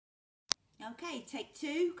Okay, take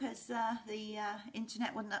two because the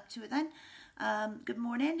internet wasn't up to it then. Good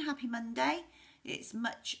morning, happy Monday. It's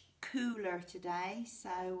much cooler today, so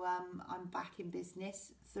I'm back in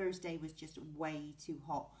business. Thursday was just way too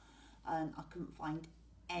hot and I couldn't find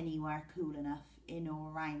anywhere cool enough in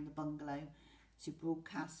or around the bungalow to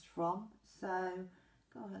broadcast from. So,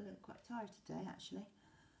 God, I look quite tired today actually.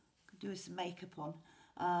 Could do with some makeup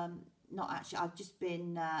on. Not actually, I've just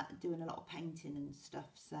been doing a lot of painting and stuff,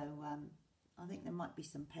 so I think there might be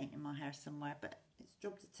some paint in my hair somewhere, but it's a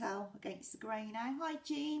job to tell against the grey now. Hi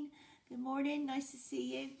Jean, good morning, nice to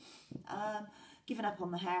see you. Given up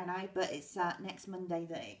on the hair now, but it's next Monday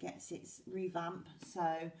that it gets its revamp,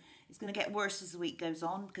 so it's going to get worse as the week goes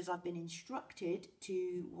on because I've been instructed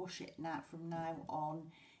to wash it now from now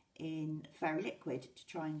on in fairy liquid to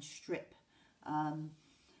try and strip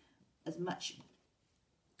as much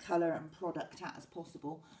colour and product out as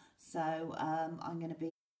possible. So I'm going to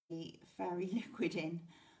be fairy liquid in.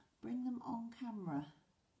 Bring them on camera.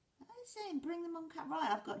 What are they saying? Bring them on camera.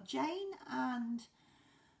 Right, I've got Jane and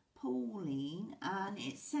Pauline and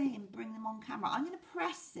it's saying bring them on camera. I'm going to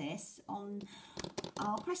press this on,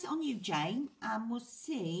 I'll press it on you Jane and we'll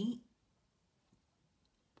see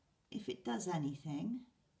if it does anything,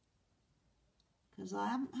 because I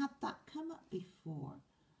haven't had that come up before.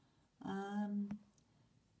 Bring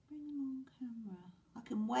them on camera. I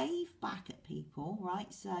can wave back at people,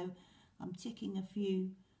 right? So I'm ticking a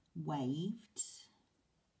few waved.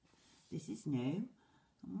 This is new.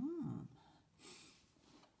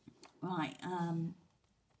 Right,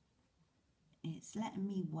 it's letting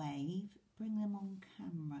me wave. Bring them on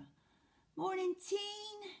camera. Morning,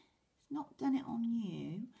 teen. It's not done it on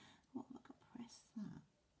you. What have I got to press that?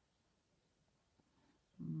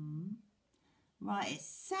 Right, it's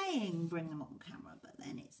saying bring them on camera, but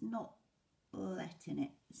then it's not letting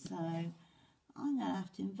it. So I'm going to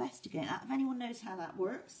have to investigate that. If anyone knows how that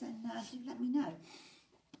works, then do let me know.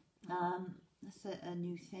 That's a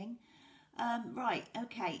new thing. Right,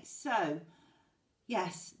 okay, so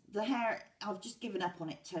yes, the hair, I've just given up on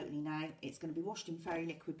it totally now. It's going to be washed in fairy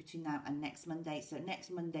liquid between now and next Monday. So next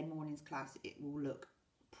Monday morning's class, it will look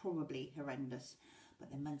probably horrendous. But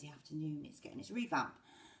then Monday afternoon, it's getting its revamp.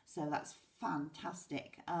 So that's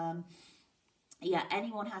fantastic. Yeah,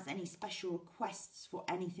 anyone has any special requests for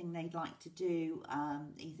anything they'd like to do,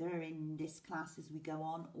 either in this class as we go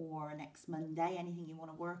on or next Monday, anything you want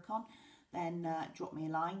to work on, then drop me a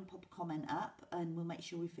line, pop a comment up and we'll make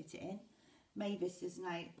sure we fit it in. Mavis has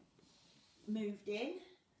now moved in.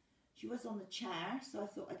 She was on the chair, so I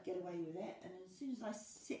thought I'd get away with it. And as soon as I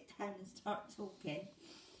sit down and start talking,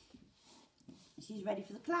 she's ready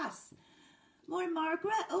for the class. Morning,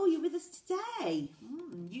 Margaret. Oh, you're with us today.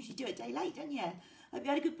 Usually do it a day late, don't you? Hope you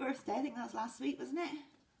had a good birthday. I think that was last week, wasn't it?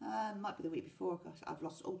 Might be the week before. Gosh, I've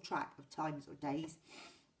lost all track of times or days.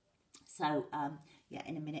 So, yeah,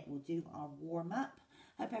 in a minute we'll do our warm-up.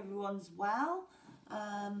 Hope everyone's well.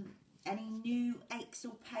 Any new aches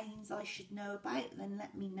or pains I should know about, then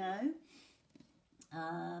let me know.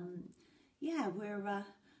 Yeah, we're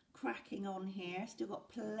cracking on here. Still got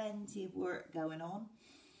plenty of work going on.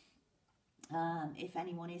 If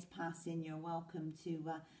anyone is passing, you're welcome to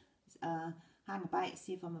hang about,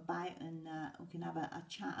 see if I'm about, and we can have a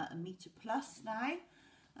chat at a Meter Plus now.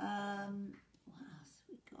 What else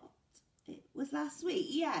we got? It was last week.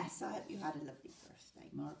 Yes, I hope you had a lovely birthday,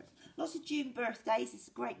 Margaret. Lots of June birthdays. It's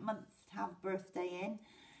a great month to have a birthday in.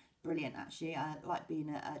 Brilliant, actually. I like being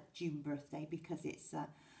a June birthday because it's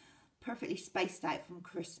perfectly spaced out from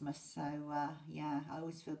Christmas. So yeah, I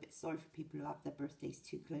always feel a bit sorry for people who have their birthdays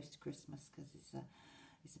too close to Christmas because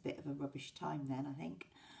it's a bit of a rubbish time then, I think.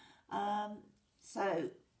 So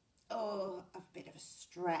a bit of a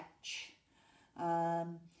stretch.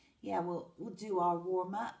 Yeah, we'll do our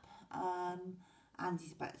warm up.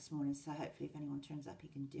 Andy's back this morning, so hopefully if anyone turns up, he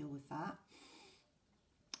can deal with that.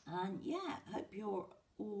 And yeah, hope you're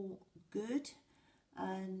all good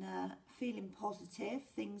and feeling positive.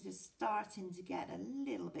 Things are starting to get a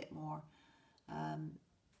little bit more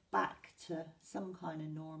back to some kind of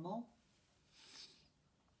normal.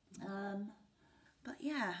 But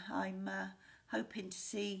yeah, I'm hoping to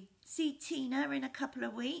see Tina in a couple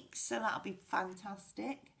of weeks, so that'll be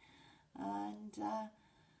fantastic. And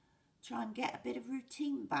try and get a bit of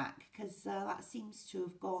routine back because that seems to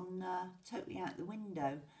have gone totally out the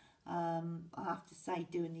window. I have to say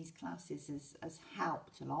doing these classes has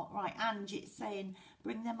helped a lot. Right, Angie, it's saying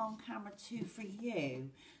bring them on camera too for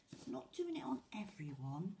you. It's not doing it on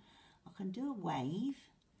everyone. I can do a wave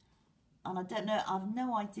and I don't know, I've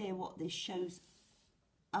no idea what this shows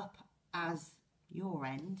up as your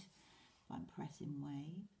end. If I'm pressing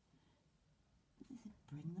wave,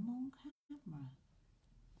 bring them on camera.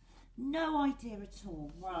 No idea at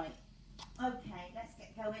all. Right, okay, let's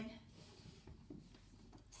get going.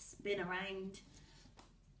 Spin around,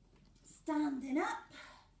 standing up.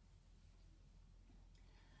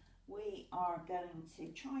 We are going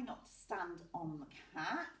to try not to stand on the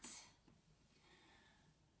cat.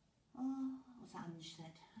 Oh, what's Ange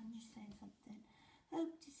said? Ange saying something.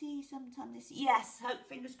 Hope to see you sometime this. Yes, hope,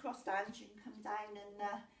 fingers crossed, Ange, you can come down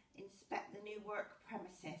and inspect the new work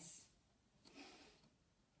premises.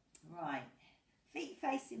 Right, feet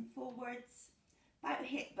facing forwards, about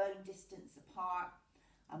hip bone distance apart,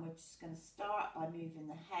 and we're just going to start by moving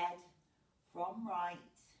the head from right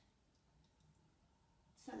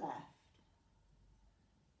to left,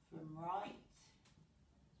 from right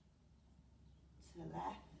to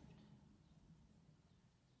left,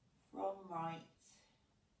 from right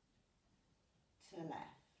to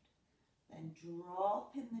left. Then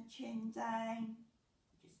dropping the chin down,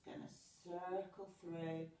 just going to circle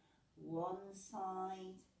through one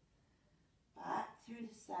side, back through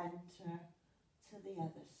the centre to the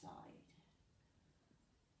other side.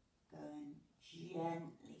 Going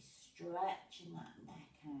gently stretching that neck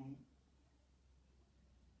out.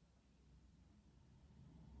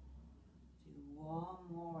 Do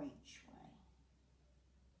one more each way.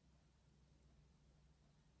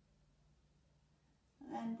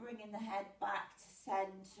 And then bringing the head back to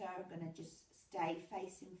centre. We're going to just stay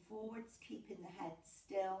facing forwards, keeping the head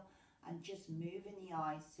still and just moving the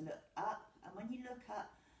eyes to look up. And when you look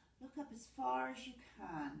up as far as you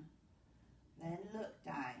can. Then look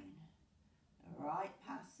down, right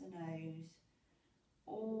past the nose,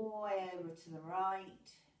 all the way over to the right,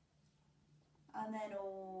 and then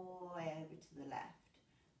all the way over to the left.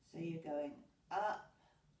 So you're going up,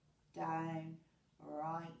 down,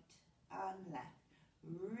 right and left.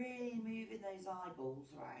 Really moving those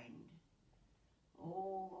eyeballs around,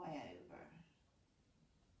 all the way over.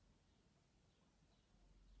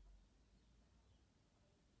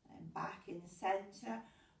 And back in the centre,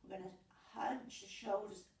 we're going to hunch the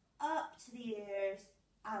shoulders up to the ears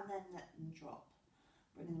and then let them drop.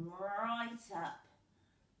 Bring them right up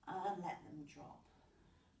and let them drop.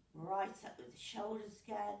 Right up with the shoulders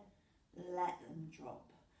again, let them drop.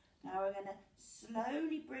 Now we're going to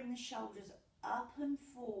slowly bring the shoulders up and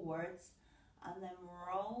forwards and then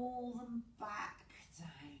roll them back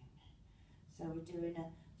down. So we're doing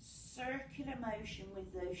a circular motion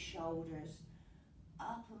with those shoulders,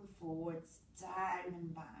 up and forwards, down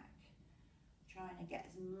and back. Trying to get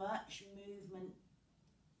as much movement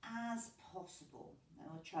as possible.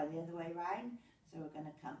 Now we'll try the other way around. So we're going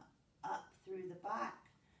to come up through the back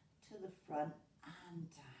to the front and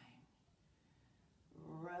down.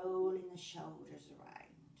 Rolling the shoulders around.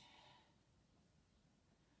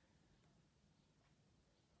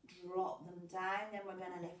 Drop them down, then we're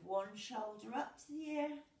going to lift one shoulder up to the ear,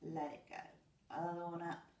 let it go. Other one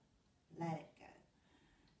up, let it go.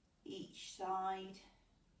 Each side,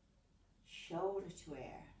 shoulder to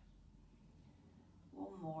ear.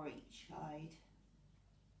 One more each side.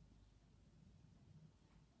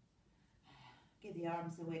 Give the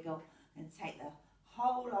arms a wiggle and take the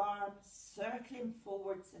whole arm circling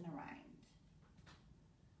forwards and around.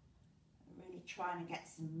 Really trying to get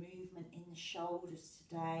some movement in the shoulders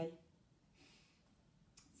today.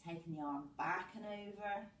 Taking the arm back and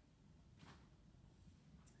over.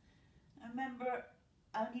 And remember,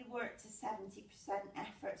 only work to 70%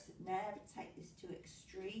 efforts. Never take this to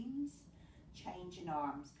extremes. Changing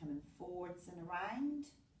arms, coming forwards and around.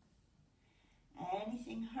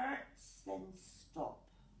 Anything hurts, then stop.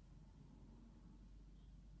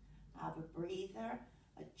 Have a breather.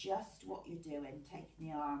 Adjust what you're doing, taking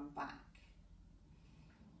the arm back.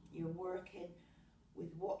 You're working with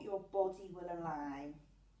what your body will allow.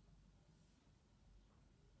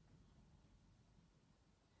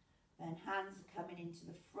 Then hands are coming into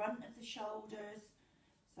the front of the shoulders,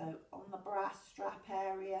 so on the brass strap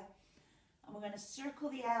area. And we're going to circle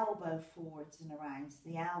the elbow forwards and around, so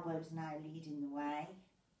the elbow's now leading the way.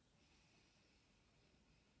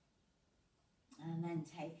 And then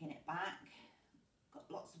taking it back. Got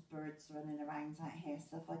lots of birds running around out here,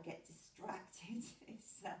 so if I get distracted,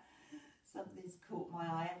 it's something's caught my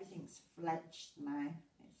eye. Everything's fledged now.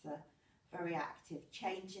 It's very active.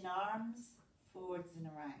 Changing arms, forwards and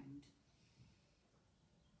around.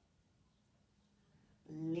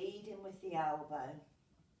 Leading with the elbow.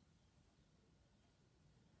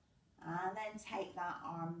 And then take that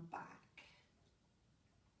arm back.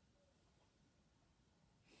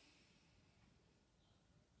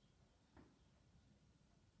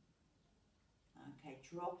 Okay,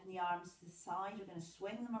 dropping the arms to the side. We're going to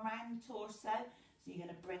swing them around the torso. So you're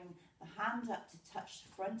going to bring the hand up to touch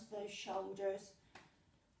the front of those shoulders.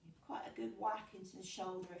 You're quite a good whack into the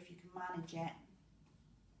shoulder if you can manage it.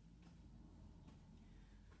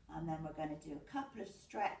 And then we're going to do a couple of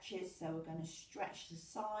stretches. So we're going to stretch the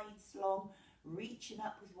sides long, reaching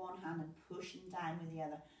up with one hand and pushing down with the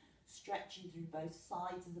other, stretching through both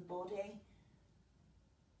sides of the body.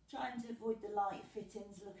 Trying to avoid the light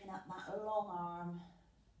fittings, looking at that long arm.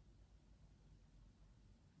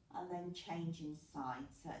 And then changing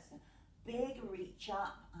sides. So it's a big reach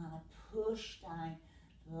up and a push down,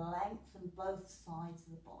 lengthen both sides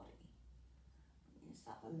of the body. Just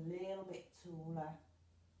up a little bit taller.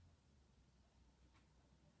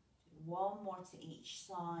 Do one more to each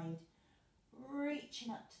side,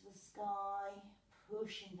 reaching up to the sky,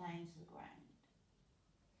 pushing down to the ground.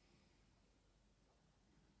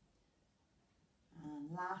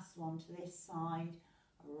 And last one to this side,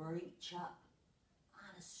 reach up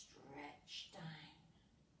and a stretch down.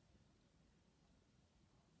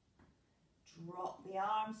 Drop the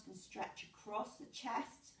arms, can stretch across the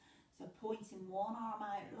chest, so pointing one arm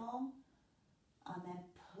out long and then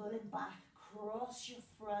pulling back across your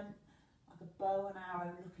front like a bow and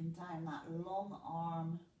arrow, looking down that long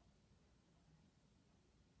arm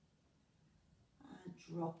and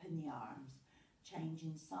dropping the arms,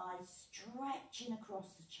 changing sides, stretching across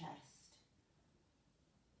the chest.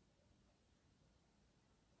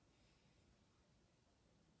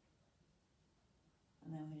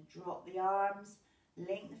 And then we're going to drop the arms,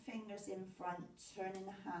 link the fingers in front, turning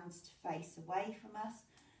the hands to face away from us.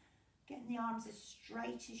 Getting the arms as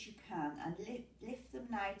straight as you can and lift them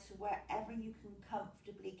now to wherever you can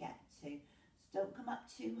comfortably get to. So don't come up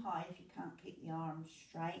too high if you can't keep the arms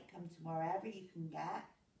straight. Come to wherever you can get.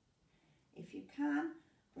 If you can,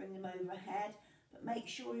 bring them overhead, but make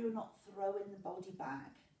sure you're not throwing the body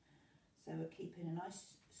back. So we're keeping a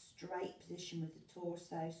nice straight position with the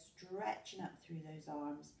torso, stretching up through those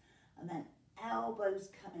arms, and then elbows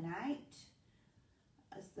coming out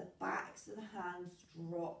as the backs of the hands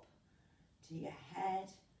drop to your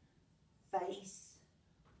head, face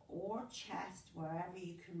or chest, wherever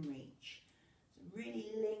you can reach. So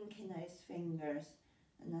really linking those fingers,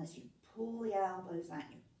 and as you pull the elbows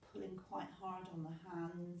out, you're pulling quite hard on the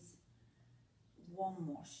hands. One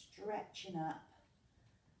more, stretching up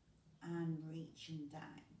and reaching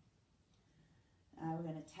down. Now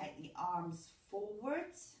we're going to take the arms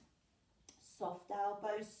forwards, soft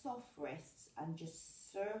elbows, soft wrists, and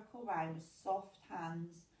just circle around with soft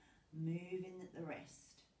hands, moving at the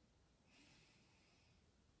wrist.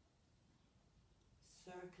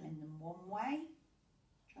 Circling them one way,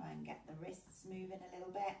 try and get the wrists moving a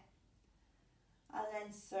little bit, and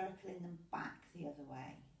then circling them back the other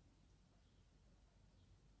way.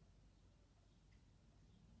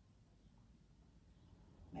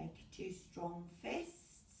 Make 2 strong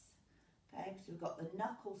fists. Okay, so we've got the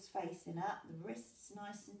knuckles facing up, the wrists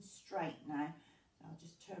nice and straight now. So I'll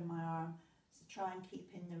just turn my arm, so try and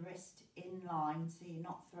keep in the wrist in line so you're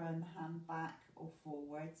not throwing the hand back or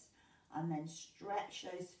forwards. And then stretch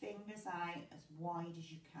those fingers out as wide as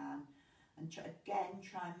you can. And again,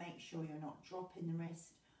 try and make sure you're not dropping the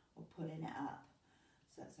wrist or pulling it up.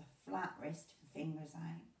 So it's a flat wrist, fingers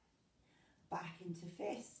out. Back into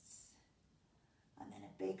fists. And then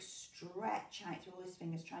a big stretch out through all those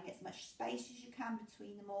fingers. Try and get as much space as you can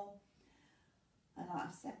between them all. And like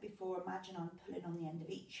I've said before, imagine I'm pulling on the end of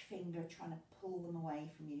each finger, trying to pull them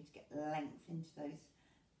away from you to get length into those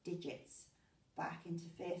digits. Back into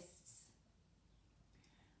fists.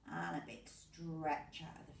 And a big stretch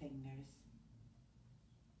out of the fingers.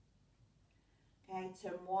 Okay,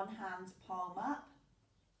 turn one hand's palm up.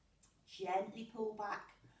 Gently pull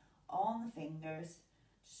back on the fingers.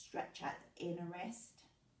 Stretch out the inner wrist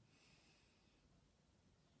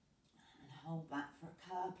and hold that for a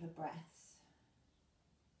couple of breaths.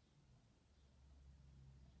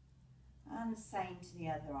 And the same to the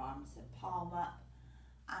other arm, so palm up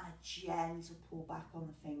and a gentle pull back on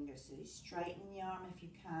the fingers. So you're straightening the arm if you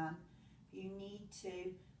can. If you need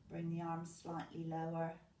to, bring the arm slightly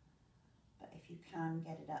lower, but if you can,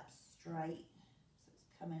 get it up straight so it's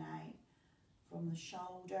coming out from the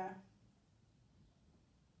shoulder.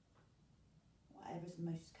 Whatever's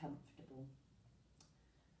most comfortable.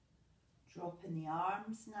 Dropping the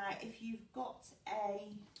arms. Now, if you've got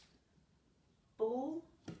a ball,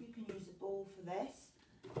 you can use a ball for this.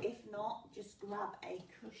 If not, just grab a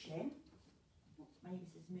cushion. Oops, maybe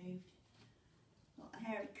this has moved. Got a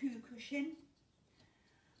hairy cushion.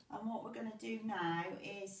 And what we're going to do now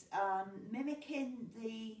is mimicking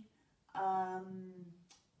the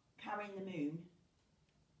carrying the moon.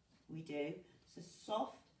 We do. So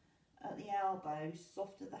soft at the elbows,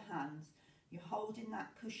 soft at the hands. You're holding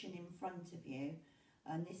that cushion in front of you,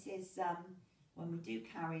 and this is when we do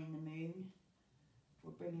carrying the moon,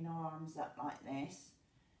 we're bringing our arms up like this.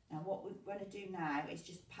 Now what we're going to do now is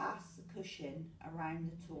just pass the cushion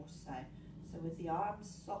around the torso. So with the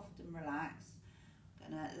arms soft and relaxed,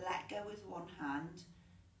 I'm going to let go with one hand,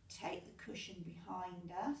 take the cushion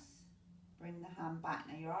behind us, bring the hand back.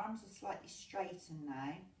 Now your arms are slightly straightened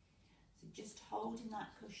now, so just holding that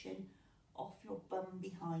cushion off your bum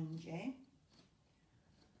behind you,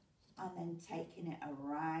 and then taking it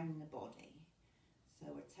around the body. So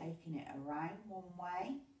we're taking it around one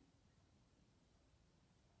way,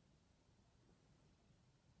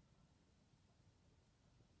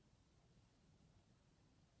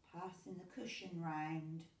 passing the cushion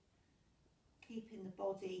round, keeping the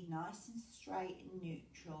body nice and straight and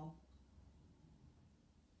neutral.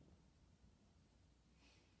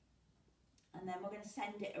 And then we're going to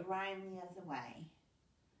send it around the other way,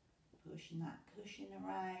 pushing that cushion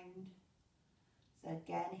around. So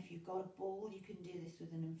again, if you've got a ball, you can do this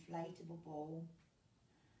with an inflatable ball.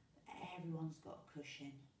 Everyone's got a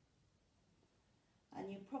cushion.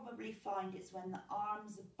 And you'll probably find it's when the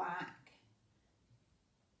arms are back,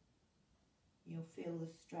 you'll feel the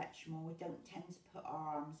stretch more. We don't tend to put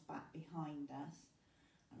our arms back behind us.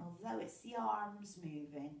 And although it's the arms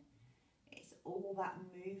moving, it's all that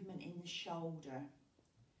movement in the shoulder.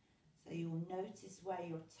 So you'll notice where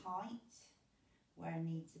you're tight, where it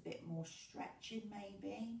needs a bit more stretching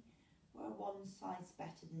maybe, where one side's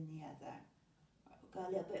better than the other. Right, we'll go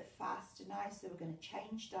a little bit faster now, so we're going to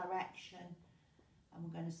change direction and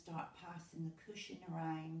we're going to start passing the cushion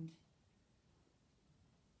around.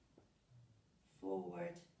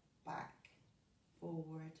 Forward, back,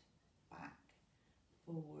 forward, back,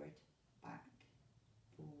 forward, back,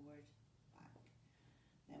 forward, back.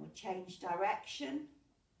 Then we'll change direction,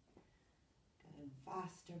 going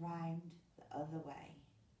fast around the other way.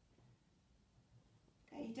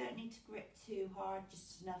 Okay, you don't need to grip too hard,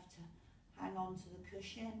 just enough to hang on to the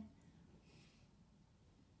cushion.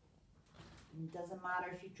 It doesn't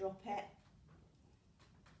matter if you drop it.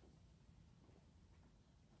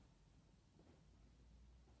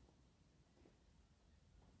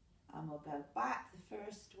 And we'll go back the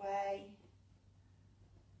first way.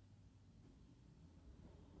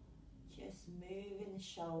 Just moving the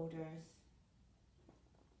shoulders.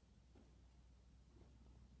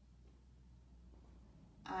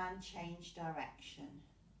 And change direction.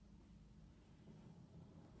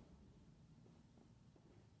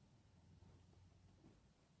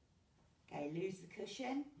 Okay, lose the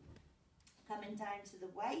cushion. Coming down to the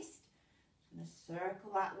waist. I'm going to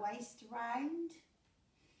circle that waist around.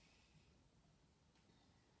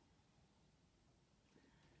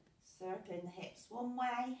 Circling the hips one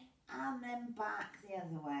way and then back the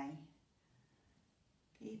other way.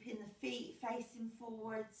 Keeping the feet facing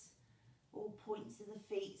forwards, all points of the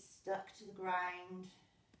feet stuck to the ground.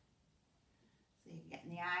 So you're getting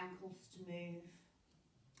the ankles to move.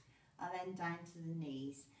 And then down to the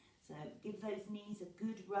knees. So give those knees a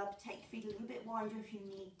good rub. Take your feet a little bit wider if you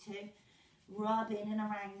need to. Rub in and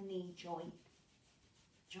around the knee joint.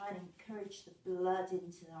 Try and encourage the blood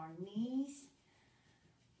into our knees.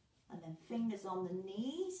 And then fingers on the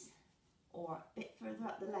knees, or a bit further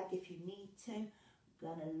up the leg if you need to.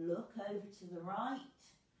 We're going to look over to the right,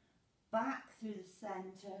 back through the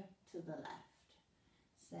centre to the left.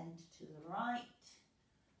 Centre to the right,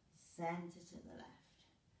 centre to the left.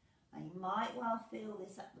 And you might well feel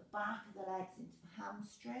this at the back of the legs into the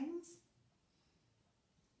hamstrings,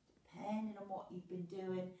 depending on what you've been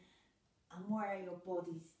doing and where your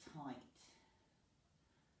body's tight.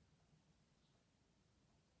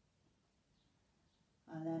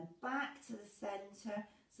 And then back to the centre.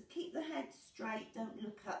 So keep the head straight, don't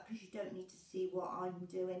look up because you don't need to see what I'm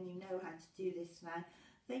doing. You know how to do this now.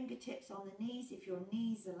 Fingertips on the knees, if your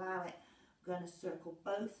knees allow it. I'm going to circle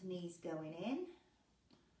both knees going in.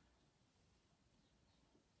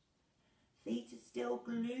 Feet are still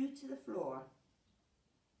glued to the floor.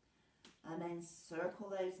 And then circle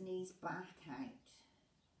those knees back out.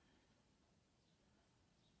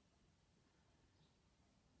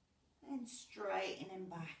 And straighten them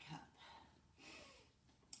back up.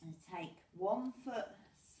 And take one foot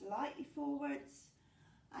slightly forwards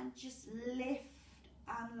and just lift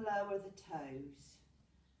and lower the toes.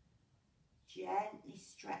 Gently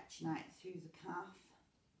stretching out through the calf.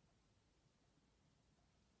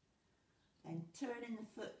 Then turning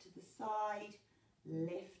the foot to the side,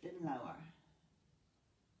 lift and lower.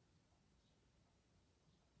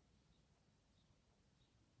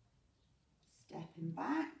 Stepping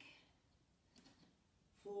back.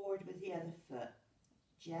 Forward with the other foot,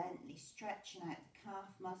 gently stretching out the calf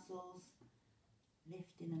muscles,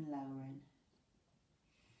 lifting and lowering.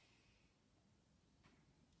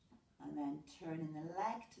 and then turning the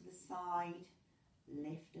leg to the side,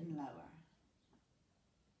 lift and lower.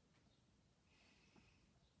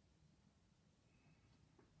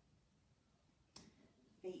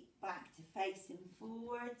 Feet back to facing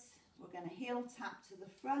forwards. We're going to heel tap to the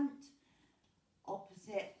front,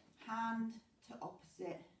 opposite hand to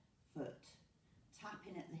opposite foot,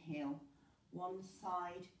 tapping at the heel, one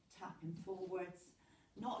side tapping forwards,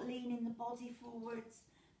 not leaning the body forwards,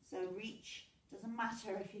 so reach, doesn't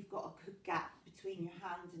matter if you've got a good gap between your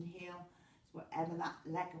hand and heel, it's wherever that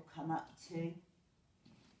leg will come up to.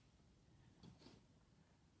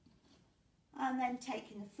 And then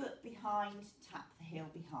taking the foot behind, tap the heel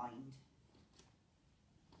behind.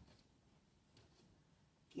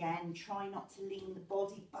 Again, try not to lean the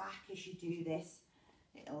body back as you do this.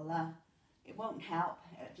 It won't help,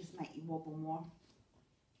 it'll just make you wobble more.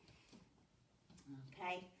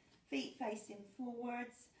 Okay, feet facing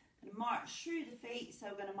forwards. Going to march through the feet, so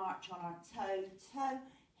we're going to march on our toe, toe,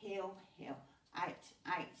 heel, heel, out,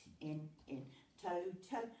 out, in, toe,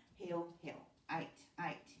 toe, heel, heel, out,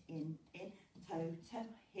 in, toe, toe,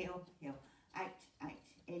 heel, heel, out,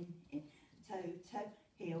 in, toe, toe,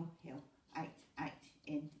 heel, heel, out,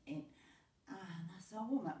 in. And that's our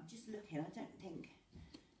warm up. Just looking, I don't think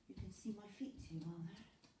you can see my feet too well there.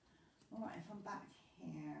 Alright, if I'm back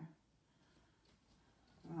here.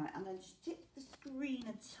 Right, I'm going to just tip the screen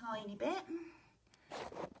a tiny bit.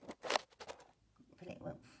 Hopefully it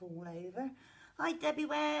won't fall over. Hi Debbie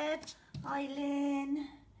Webb. Hi Lynn.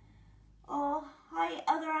 Oh, hi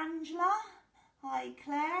other Angela. Hi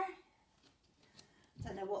Claire.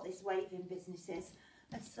 Don't know what this waving business is.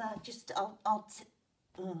 Let's I'm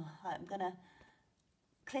going to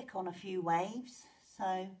click on a few waves.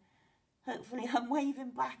 So hopefully I'm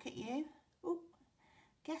waving back at you. Ooh.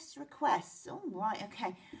 Guest requests. Oh, right,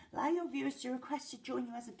 okay. Allow your viewers to request to join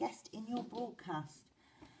you as a guest in your broadcast.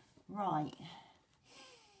 Right.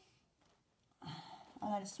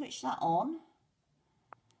 I'm going to switch that on.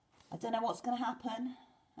 I don't know what's going to happen.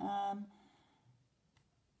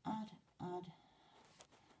 Add.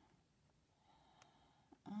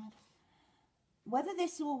 Whether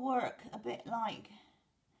this will work a bit like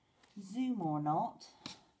Zoom or not,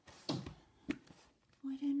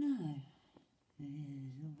 I don't know.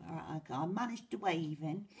 I managed to wave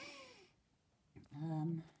in.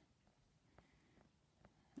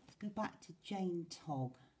 Let's go back to Jane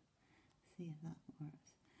Togg. See if that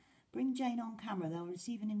works. Bring Jane on camera. They'll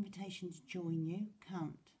receive an invitation to join you.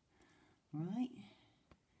 Can't. Right.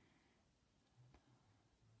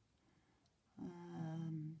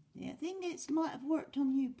 Yeah, I think it might have worked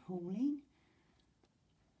on you, Pauline.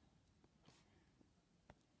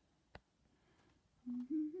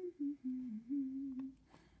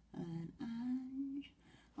 And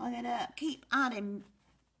I'm going to keep adding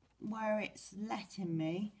where it's letting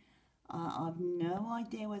me. I've no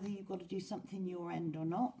idea whether you've got to do something your end or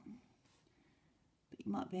not, but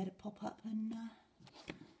you might be able to pop up and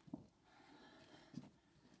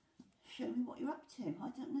show me what you're up to. I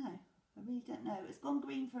don't know. I really don't know. It's gone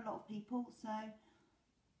green for a lot of people, so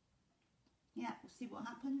yeah, we'll see what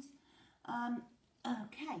happens.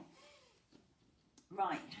 Okay.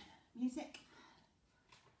 Right, music.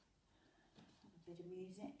 A bit of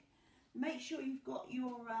music. Make sure you've got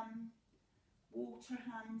your water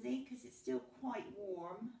handy because it's still quite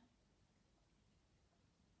warm.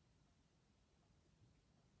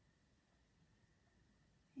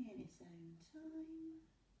 In its own time.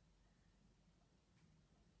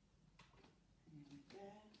 There we go.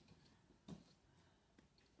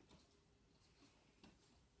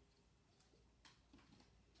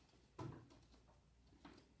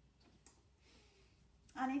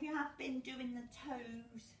 And if you have been doing the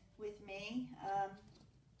toes with me,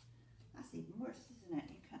 that's even worse, isn't it?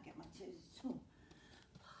 You can't get my toes at all.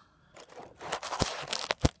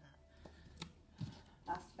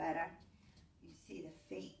 That's better. You see the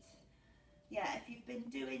feet. Yeah, if you've been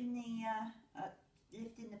doing the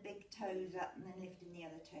lifting the big toes up and then lifting the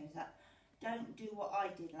other toes up, don't do what I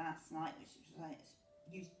did last night, which was like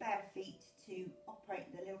use bare feet to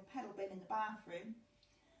operate the little pedal bin in the bathroom.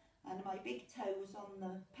 And my big toe was on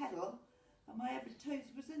the pedal and my other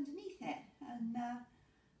toes was underneath it, and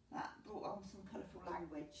that brought on some colourful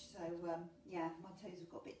language. So yeah, my toes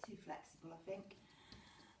have got a bit too flexible, I think.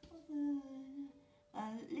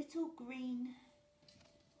 Little green.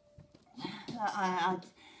 I'd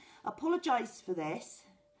apologise for this.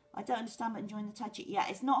 I don't understand but enjoying the Tai Chi. Yeah,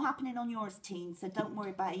 it's not happening on yours, teen, so don't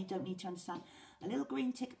worry about it. You don't need to understand. A little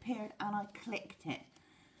green tick appeared and I clicked it.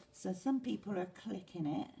 So some people are clicking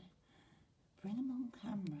it. Bring them on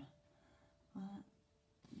camera.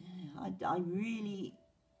 Yeah, I really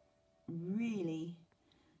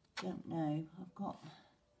don't know. I've got, does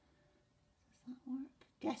that work?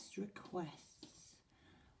 Guest requests.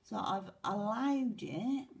 So I've allowed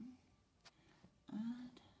it. Add.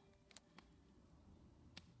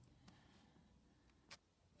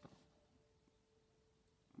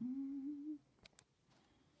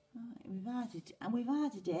 Right, we've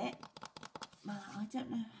added it. I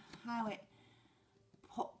don't know how it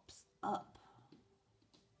pops up.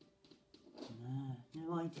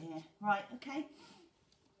 No idea. Right, okay.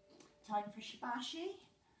 Time for shibashi.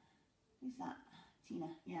 Who's that? Tina.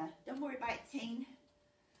 Yeah, don't worry about it, Teen.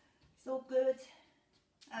 It's all good.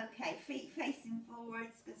 Okay, feet facing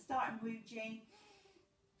forwards. Gonna start in Wuji.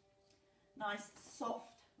 Nice,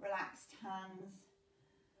 soft, relaxed hands.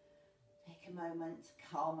 Take a moment to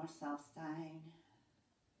calm ourselves down.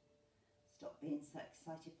 Stop being so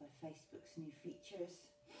excited by Facebook's new features.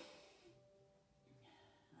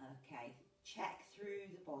 Okay, check through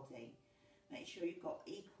the body. Make sure you've got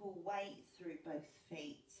equal weight through both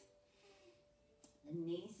feet. The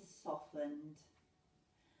knees are softened.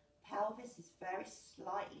 Pelvis is very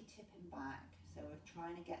slightly tipping back, so we're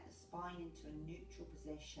trying to get the spine into a neutral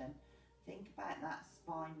position. Think about that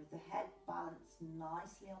spine with the head balanced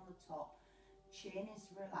nicely on the top. Chin is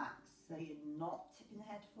relaxed, so you're not tipping the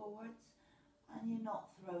head forwards and you're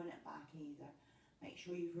not throwing it back either. Make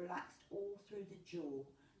sure you've relaxed all through the jaw,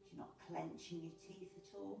 so you're not clenching your teeth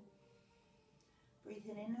at all.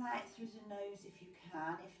 Breathing in and out through the nose if you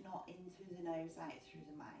can, if not in through the nose, out through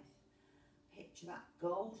the mouth. Picture that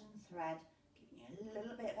golden thread giving you a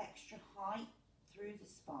little bit of extra height through the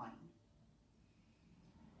spine.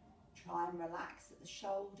 Try and relax at the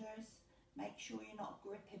shoulders. Make sure you're not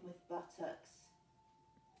gripping with buttocks.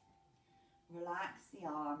 Relax the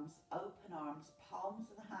arms, open arms, palms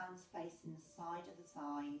of the hands facing the side of the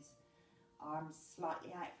thighs, arms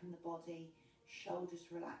slightly out from the body,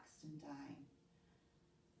 shoulders relaxed and down.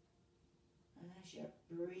 And as you're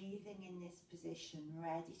breathing in this position,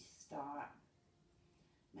 ready to start,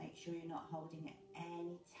 make sure you're not holding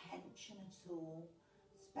any tension at all,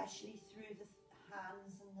 especially through the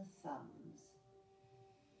hands and the thumbs.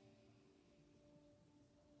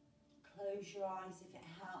 Close your eyes if it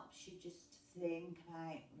helps you just to think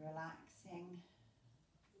about relaxing.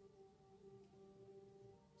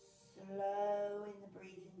 Slowing the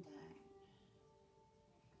breathing down.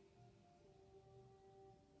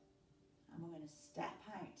 And we're going to step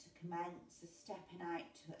out to commence a stepping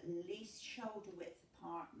out to at least shoulder width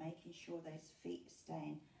apart, making sure those feet are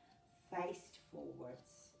staying faced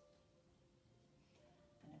forwards.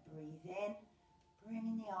 Going to breathe in,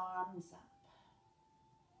 bringing the arms up.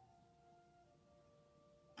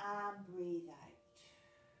 And breathe out.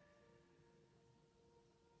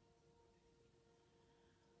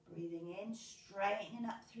 Breathing in, straightening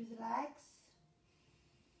up through the legs.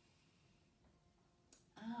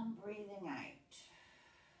 And breathing out.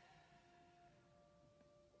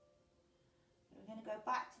 We're going to go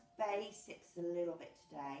back to basics a little bit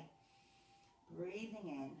today. Breathing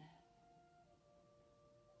in.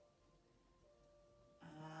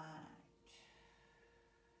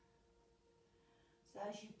 So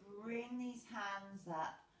as you bring these hands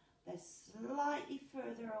up, they're slightly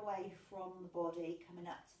further away from the body, coming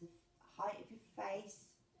up to the height of your face.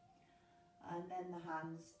 And then the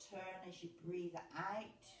hands turn as you breathe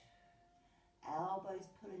out. Elbows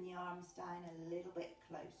pulling the arms down a little bit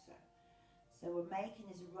closer. So we're making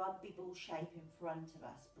this rugby ball shape in front of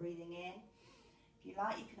us. Breathing in. If you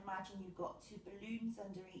like, you can imagine you've got two balloons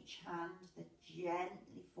under each hand. They're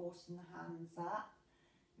gently forcing the hands up.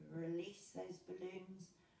 Release those balloons,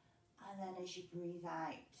 and then as you breathe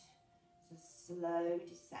out, it's a slow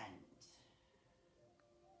descent.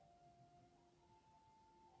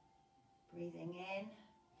 Breathing in,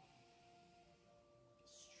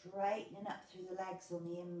 straightening up through the legs on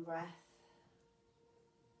the in-breath,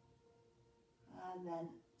 and then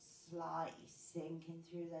slightly sinking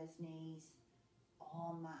through those knees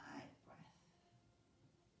on that out-breath.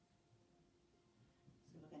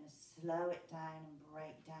 So we're going to slow it down and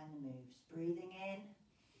break down the moves. Breathing in.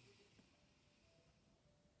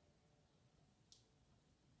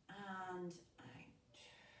 And out.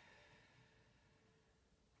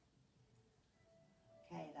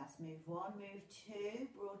 Okay, that's move one. Move two,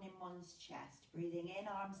 broadening one's chest. Breathing in,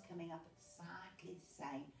 arms coming up exactly the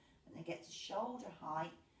same. When they get to shoulder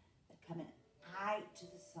height, they're coming out to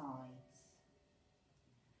the sides.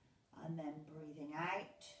 And then breathing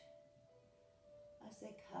out as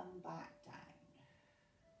they come back down.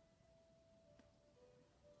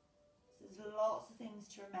 So there's lots of things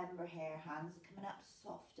to remember here. Hands are coming up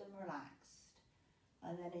soft and relaxed.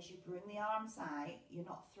 And then as you bring the arms out, you're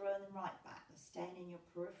not throwing them right back. They're staying in your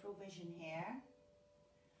peripheral vision here.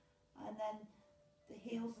 And then the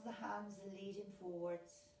heels of the hands are leading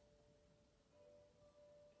forwards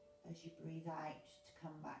as you breathe out to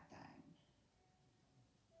come back down.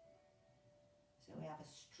 So we have a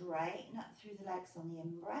straighten up through the legs on the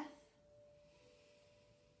in-breath.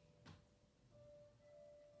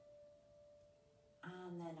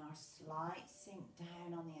 And then our slight sink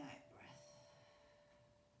down on the out-breath.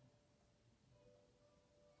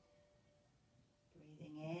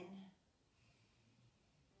 Breathing in.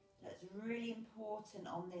 So it's really important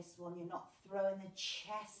on this one, you're not throwing the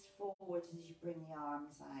chest forward as you bring the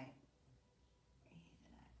arms out. Breathing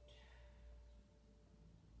out.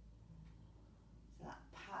 So that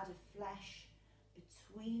pad of flesh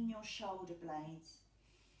between your shoulder blades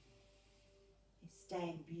is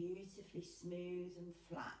staying beautifully smooth and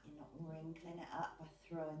flat. You're not wrinkling it up by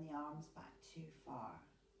throwing the arms back too far.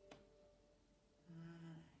 And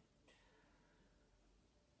out.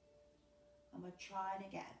 And we're trying to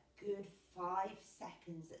get a good 5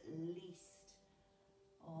 seconds at least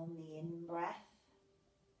on the in-breath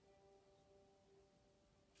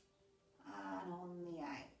and on the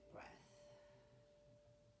out-breath.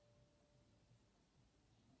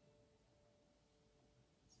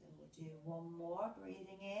 So we'll do one more,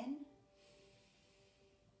 breathing in.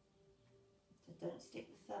 So don't stick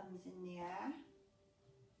the thumbs in the air.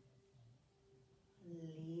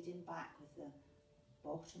 Leading back with the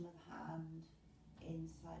bottom of the hand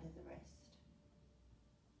inside of the wrist.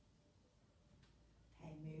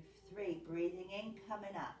 Okay, move 3, breathing in,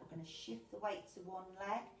 coming up. We're going to shift the weight to one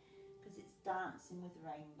leg because it's dancing with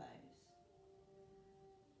rainbows.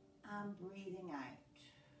 And breathing out.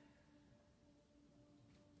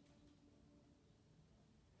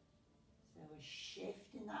 So we're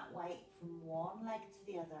shifting that weight from one leg to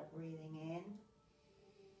the other, breathing in.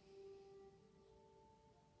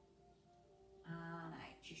 And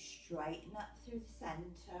out, you straighten up through the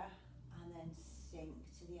centre and then sink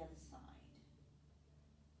to the other side.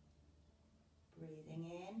 Breathing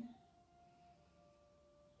in.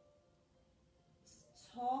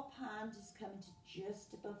 Top hand is coming to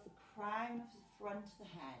just above the crown of the front of the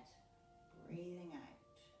head. Breathing out.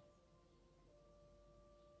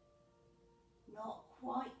 Not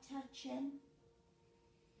quite touching.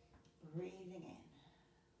 Breathing in.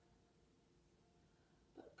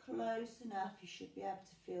 Close enough, you should be able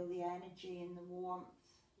to feel the energy and the warmth.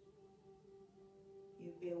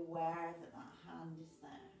 You'll be aware that that hand is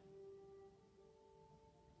there.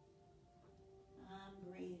 And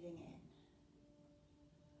breathing in.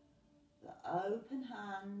 The open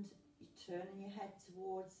hand, you're turning your head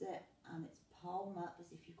towards it and it's palm up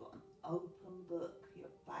as if you've got an open book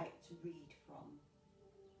you're about to read from.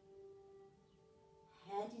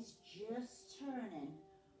 Head is just turning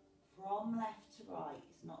from left to right.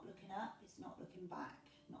 It's not looking up, it's not looking back,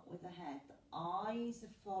 not with the head. The eyes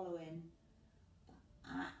are following the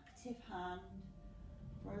active hand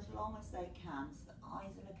for as long as they can. So the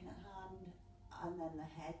eyes are looking at the hand and then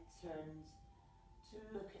the head turns to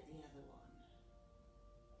look at the other one.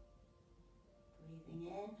 Breathing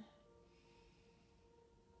in.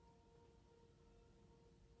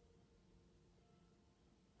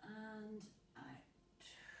 And out.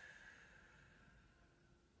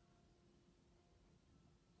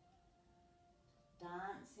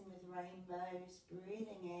 Dancing with rainbows,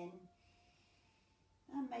 breathing in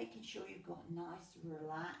and making sure you've got a nice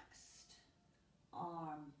relaxed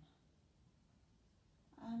arm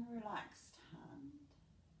and relaxed hand.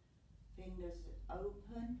 Fingers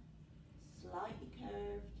open, slightly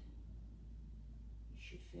curved. You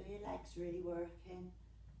should feel your legs really working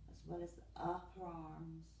as well as the upper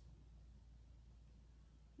arms.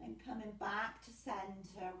 Then coming back to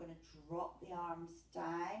centre, I'm going to drop the arms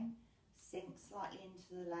down. Sink slightly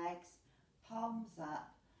into the legs, palms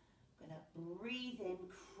up. I'm going to breathe in,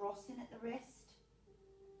 crossing at the wrist,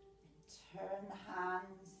 and turn the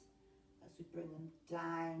hands as we bring them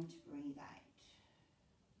down to breathe out.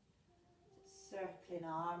 So circling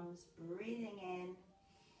arms, breathing in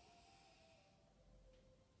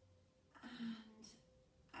and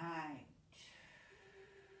out.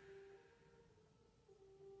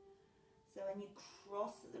 So when you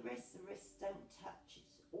cross at the wrists don't touch,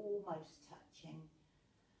 it's almost touching.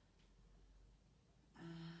 And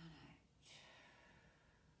out.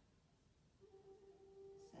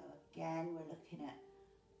 So again, we're looking at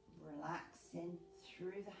relaxing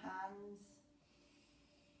through the hands.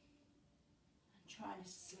 And trying to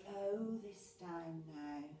slow this down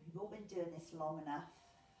now. You've all been doing this long enough.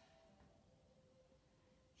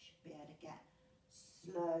 You should be able to get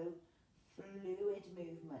slow, fluid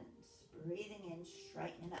movements. Breathing in,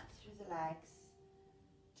 straightening up through the legs,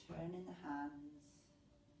 turning the hands,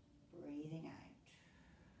 breathing out.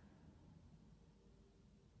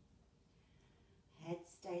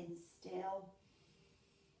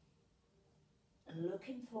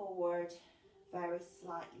 looking forward, very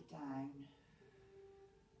slightly down.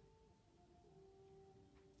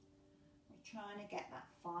 We're trying to get that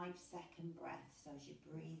 5-second breath. So as you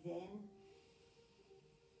breathe in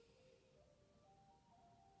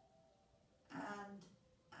and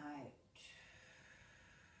out.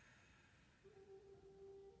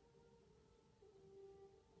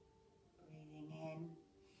 Breathing in and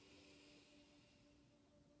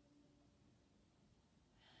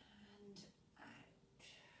out.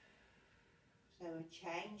 So we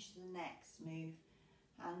change to the next move.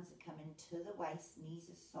 Hands are coming to the waist, knees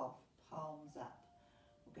are soft, palms up.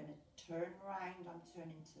 We're going to turn around. I'm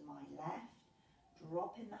turning to my left,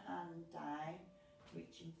 dropping the hand down,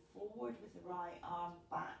 reaching forward with the right arm,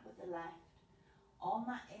 back with the left. On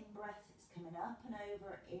that in-breath, it's coming up and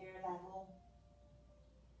over ear level.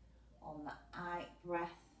 On the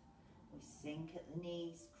out-breath, we sink at the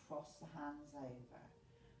knees, cross the hands over.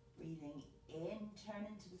 Breathing in,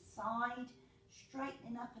 turning to the side,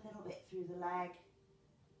 straightening up a little bit through the leg.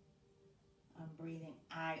 And breathing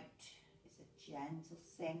out is a gentle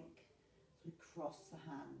sink as we cross the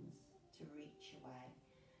hands to reach away.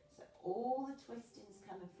 So all the twisting's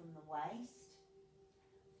coming from the waist.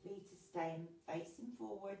 Feet are staying facing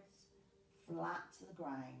forwards, flat to the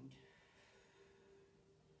ground.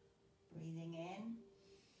 Breathing in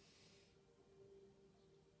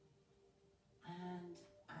and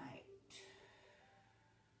out.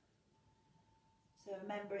 So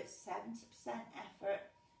remember, it's 70% effort.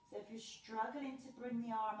 So if you're struggling to bring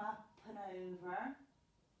the arm up and over,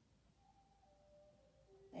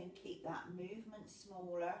 then keep that movement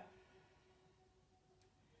smaller.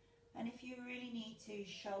 And if you really need to,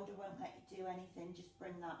 shoulder won't let you do anything, just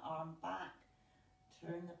bring that arm back,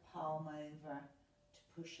 turn the palm over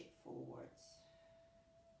to push it forwards.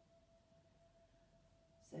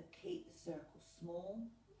 So keep the circle small,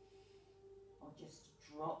 or just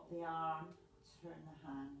drop the arm, turn the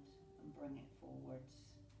hand and bring it forwards.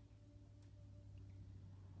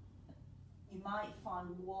 You might find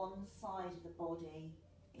one side of the body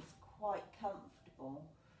is quite comfortable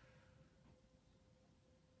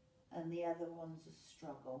and the other one's a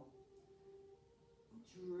struggle.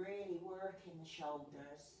 It's really working the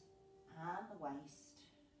shoulders and the waist.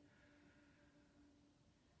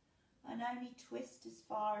 And only twist as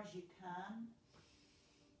far as you can.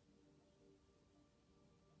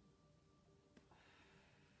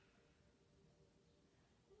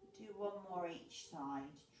 Do one more each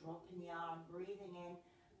side. Dropping the arm, breathing in,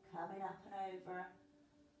 coming up and over,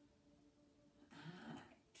 and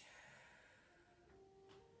out.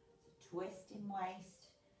 So twisting waist,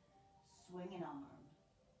 swinging arm.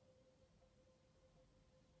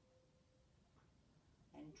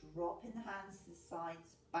 And dropping the hands to the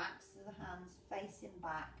sides, backs to the hands, facing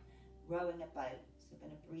back, rowing a boat. So we're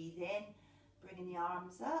going to breathe in, bringing the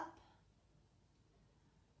arms up,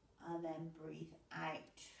 and then breathe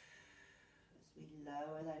out. We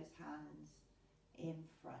lower those hands in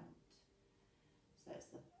front. So it's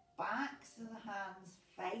the backs of the hands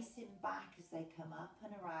facing back as they come up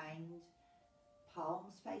and around,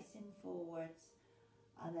 palms facing forwards,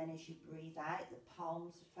 and then as you breathe out, the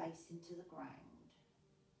palms are facing to the ground.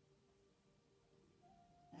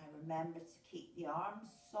 Now remember to keep the arms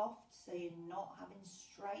soft, so you're not having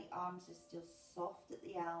straight arms, they're still soft at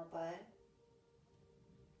the elbow.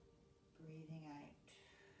 Breathing out.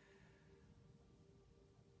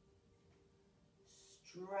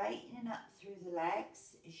 Straightening up through the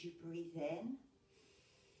legs as you breathe in.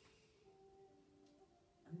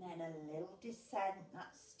 And then a little descent,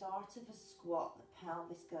 that start of a squat, the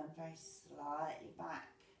pelvis going very slightly back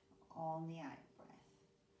on the out breath.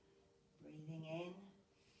 Breathing in.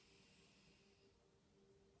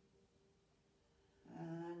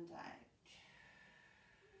 And out.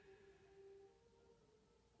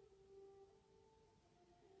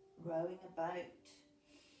 Rowing a boat.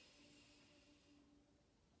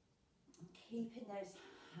 Keeping those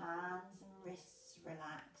hands and wrists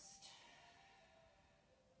relaxed.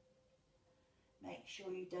 Make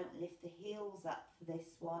sure you don't lift the heels up for this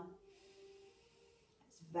one.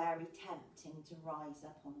 It's very tempting to rise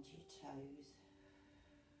up onto your toes.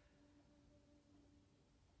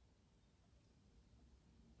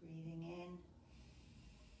 Breathing in.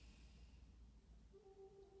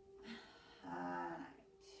 And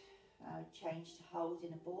out. Now change to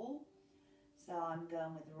holding a ball. So I'm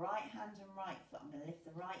going with the right hand and right foot. I'm going to lift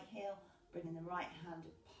the right heel, bringing the right hand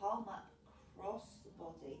palm up across the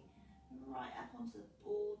body, and right up onto the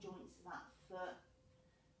ball joints of that foot.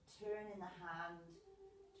 Turning the hand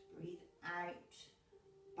to breathe out,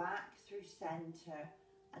 back through centre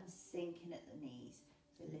and sinking at the knees.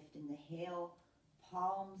 So lifting the heel,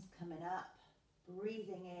 palms coming up,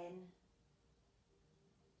 breathing in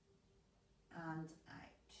and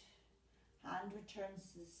out. Hand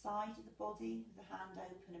returns to the side of the body, with the hand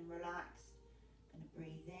open and relaxed. Going to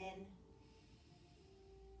breathe in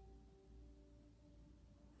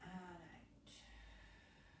and out.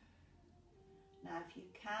 Now if you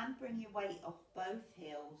can, bring your weight off both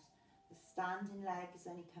heels. The standing leg is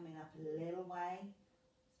only coming up a little way.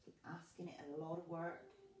 It's asking it a lot of work.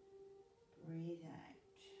 Breathe out.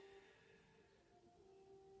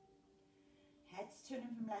 Head's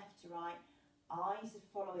turning from left to right. Eyes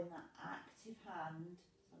are following that active hand.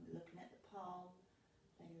 So I'm looking at the palm,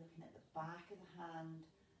 then looking at the back of the hand.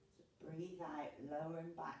 So breathe out,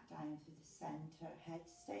 lowering back down through the centre. Head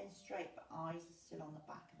staying straight, but eyes are still on the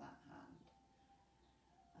back of that hand.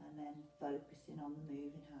 And then focusing on the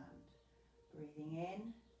moving hand. Breathing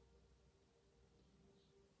in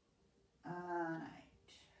and out.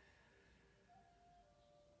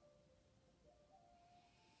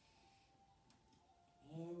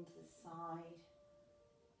 Into the side,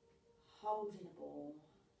 holding a ball,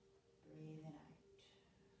 breathing out.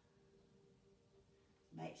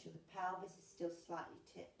 Make sure the pelvis is still slightly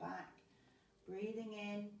tipped back. Breathing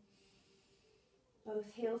in,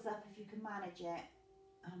 both heels up if you can manage it,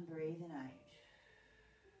 and breathing out.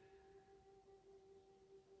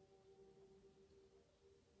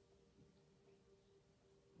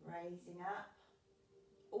 Raising up,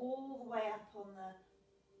 all the way up on the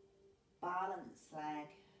balance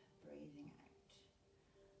leg, breathing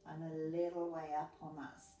out, and a little way up on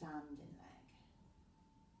that standing leg.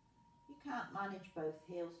 You can't manage both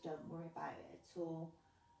heels, don't worry about it at all.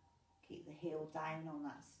 Keep the heel down on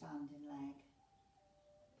that standing leg.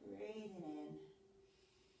 Breathing in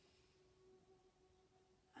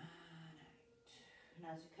and out. And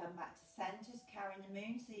as we come back to centres, carrying the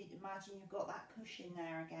moon, so you imagine you've got that cushion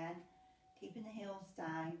there again, keeping the heels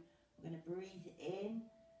down. We're going to breathe in.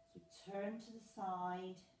 So turn to the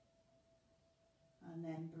side and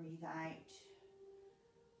then breathe out,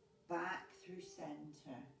 back through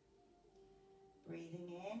centre.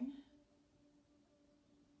 Breathing in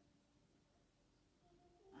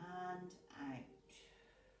and out.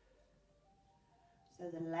 So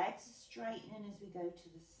the legs are straightening as we go to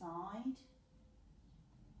the side.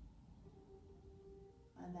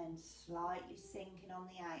 And then slightly sinking on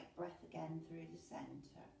the out breath again through the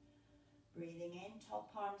centre. Breathing in, top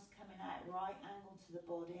arms coming out, right angle to the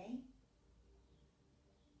body.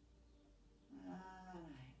 And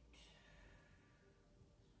out.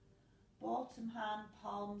 Bottom hand,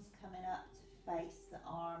 palms coming up to face the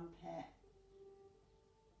armpit.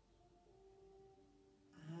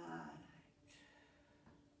 And out.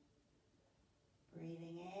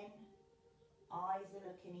 Breathing in, eyes are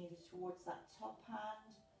looking either towards that top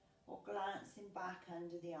hand or glancing back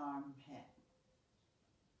under the armpit.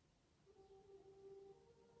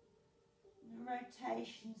 The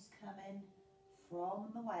rotations coming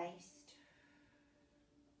from the waist.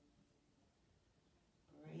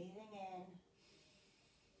 Breathing in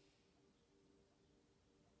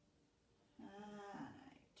and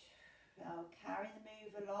out. I'll carry the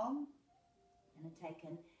move along. I'm going to take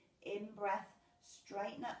an in-breath,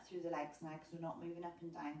 straighten up through the legs now because we're not moving up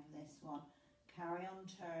and down for this one. Carry on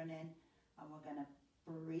turning and we're going to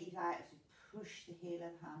breathe out as we push the heel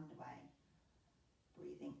of the hand away.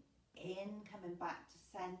 Breathing in, coming back to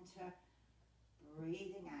centre,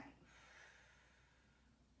 breathing out.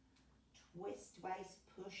 Twist waist,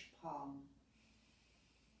 push palm.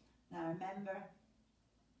 Now remember,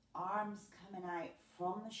 arms coming out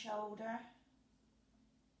from the shoulder,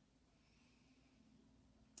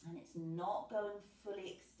 and it's not going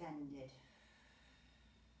fully extended.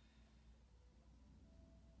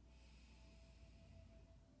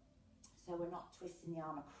 So we're not twisting the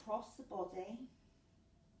arm across the body.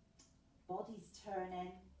 Body's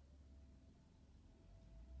turning.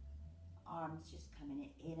 Arms just coming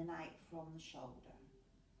in and out from the shoulder.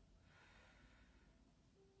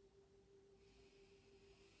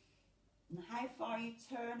 And how far you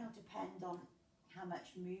turn will depend on how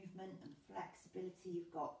much movement and flexibility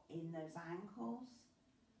you've got in those ankles,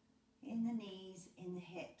 in the knees, in the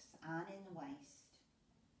hips and in the waist.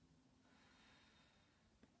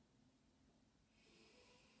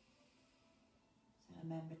 So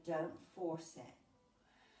remember, don't force it.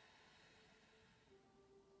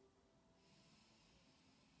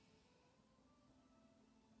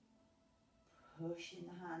 Pushing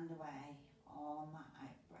the hand away on that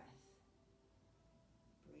out breath.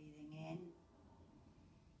 Breathing in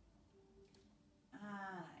and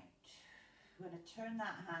out. We're going to turn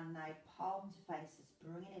that hand now, palm to face us,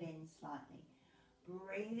 bringing it in slightly.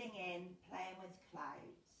 Breathing in, playing with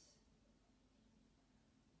clouds.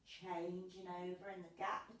 changing over in the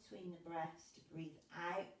gap between the breaths to breathe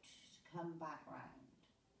out, to come back round.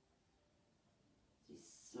 So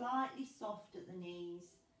slightly soft at the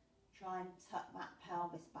knees. Try and tuck that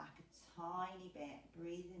pelvis back a tiny bit,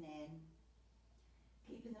 breathing in.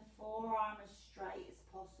 Keeping the forearm as straight as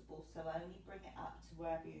possible, so only bring it up to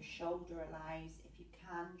wherever your shoulder allows. If you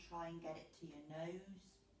can, try and get it to your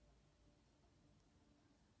nose.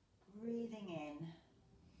 Breathing in.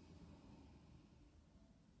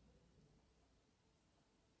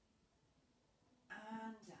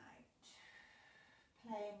 And out.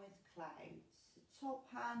 Playing with clouds. The top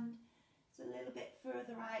hand is a little bit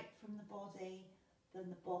further out from the body than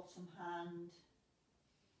the bottom hand.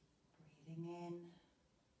 Breathing in.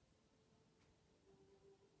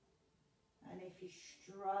 And if you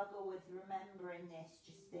struggle with remembering this,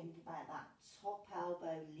 just think about that top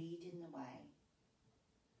elbow leading the way.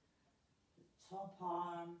 The top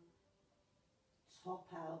arm, top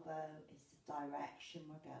elbow is the direction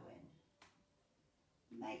we're going.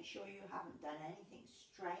 Make sure you haven't done anything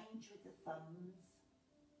strange with the thumbs.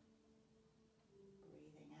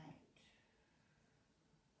 Breathing out.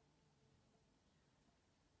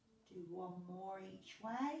 Do one more each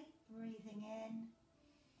way. Breathing in.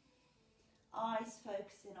 Eyes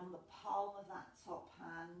focusing on the palm of that top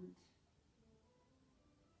hand.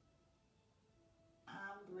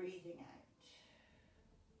 And breathing out.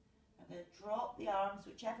 I'm going to drop the arms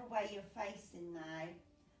whichever way you're facing now.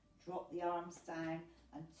 Drop the arms down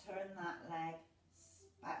and turn that leg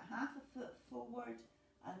about half a foot forward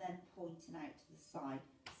and then pointing out to the side.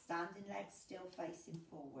 Standing legs still facing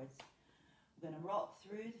forwards. We're going to rock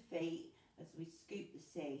through the feet as we scoop the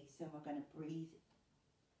C. So we're going to breathe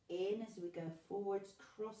in as we go forwards,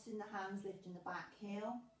 crossing the hands, lifting the back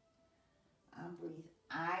heel. And breathe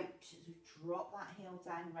out as we drop that heel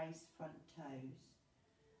down, raise the front toes.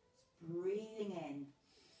 Just breathing in.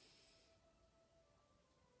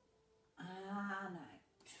 And out.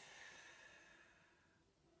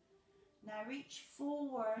 Now reach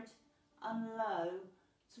forward and low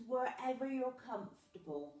to wherever you're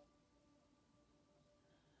comfortable.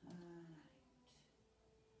 And out.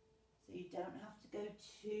 So you don't have to go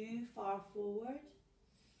too far forward.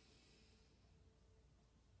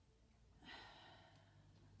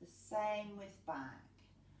 The same with back.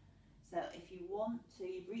 So if you want to,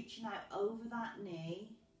 you're reaching out over that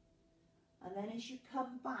knee, and then as you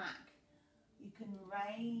come back, you can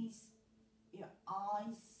raise your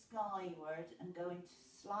eyes skyward and go into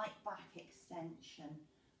slight back extension.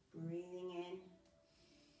 Breathing in.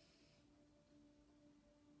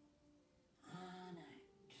 And out.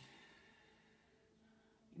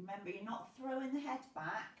 Remember, you're not throwing the head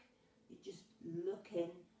back, you're just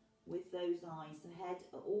looking with those eyes. The head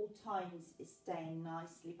at all times is staying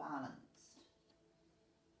nicely balanced.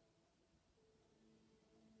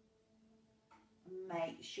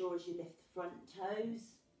 Make sure as you lift the front toes,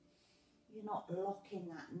 you're not locking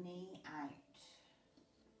that knee out.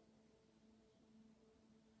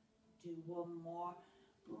 Do one more.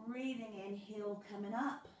 Breathing in, heel coming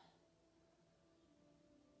up.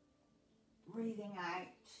 Breathing out,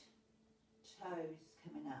 toes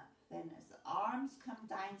coming up. Then as the arms come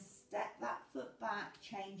down, step that foot back,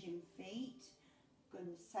 changing feet. Going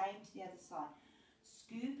the same to the other side.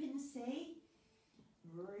 Scooping C,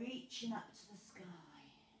 reaching up to the sky.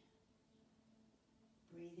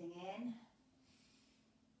 Breathing in.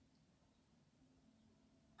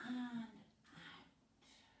 And out.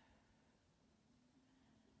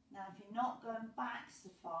 Now if you're not going back so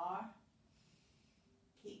far,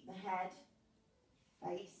 keep the head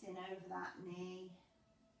facing over that knee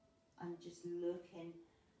and just looking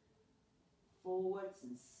forwards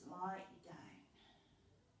and slightly down.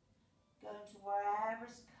 Going to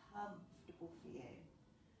wherever's comfortable for you.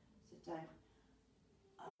 So don't.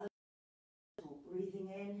 Breathing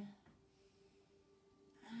in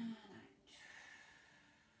and out.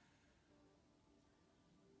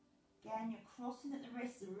 Again, you're crossing at the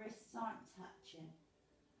wrists aren't touching.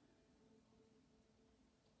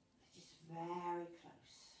 They're just very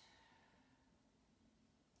close.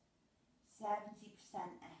 70%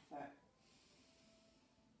 effort.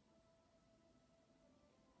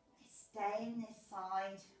 Staying this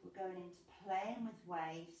side, we're going into playing with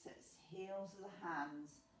waves, so it's heels of the hands,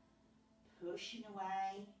 pushing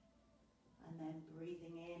away and then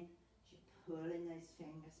breathing in as you're pulling those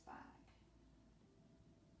fingers back.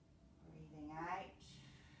 Breathing out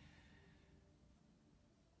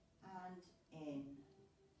and in.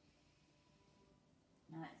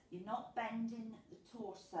 Now you're not bending the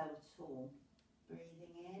torso at all.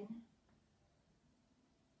 Breathing in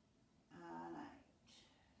and out.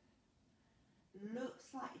 Looks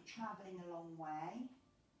like you're travelling a long way.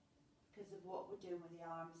 because of what we're doing with the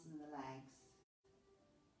arms and the legs.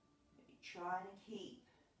 But you're trying to keep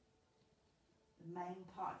the main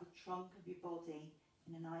part of the trunk of your body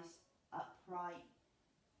in a nice upright,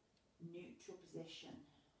 neutral position.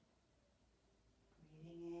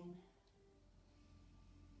 Breathing in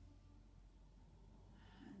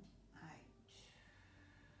and out.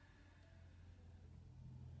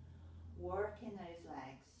 Working those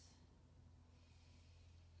legs.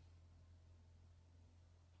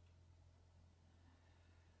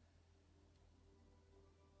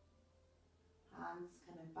 Hands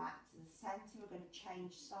coming back to the centre. We're going to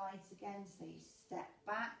change sides again. So you step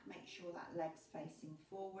back, make sure that leg's facing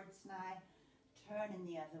forwards now. Turning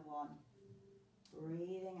the other one.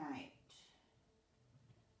 Breathing out.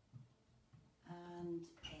 And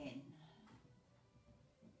in.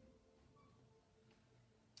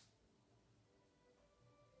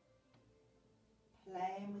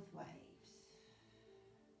 Playing with waves.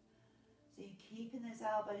 So you're keeping those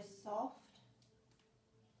elbows soft.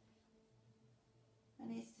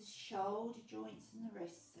 And it's the shoulder joints and the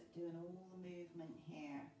wrists that are doing all the movement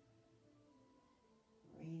here.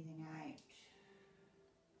 Breathing out.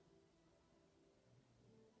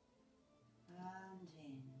 And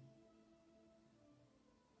in.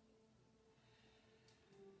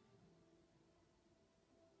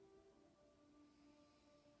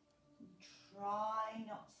 And try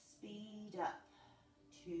not to speed up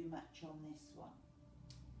too much on this one.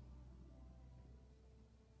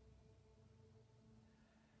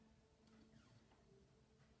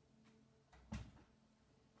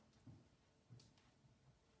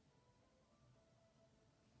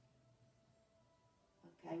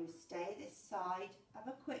 Okay, we'll stay this side, have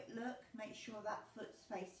a quick look, make sure that foot's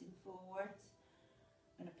facing forwards.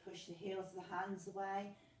 I'm going to push the heels of the hands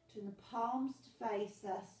away, turn the palms to face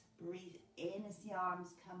us, breathe in as the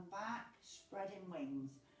arms come back, spreading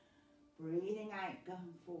wings. Breathing out,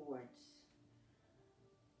 going forwards.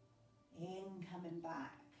 In, coming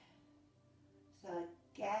back. So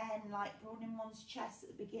again, like broadening one's chest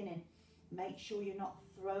at the beginning, make sure you're not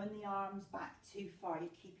throwing the arms back too far.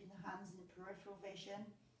 You're keeping the hands in the peripheral vision.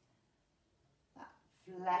 That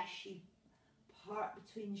fleshy part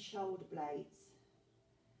between the shoulder blades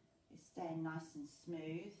is staying nice and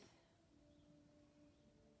smooth.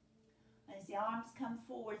 And as the arms come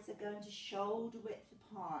forwards, they're going to shoulder width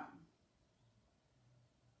apart.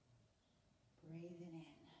 Breathing in.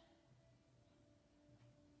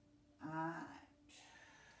 Out.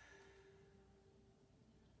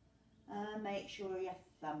 And make sure your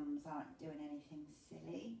thumbs aren't doing anything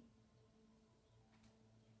silly.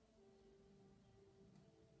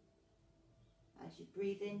 As you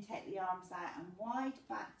breathe in, take the arms out and wide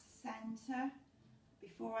back to centre.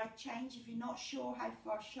 Before I change, if you're not sure how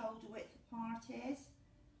far shoulder width apart is,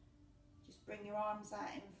 just bring your arms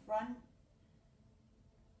out in front.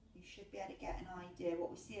 You should be able to get an idea.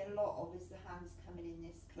 What we see a lot of is the hands coming in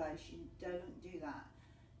this close. You don't do that.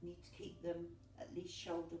 You need to keep them at least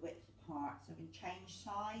shoulder width apart. So we can change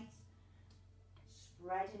sides,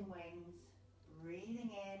 spreading wings,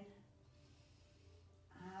 breathing in,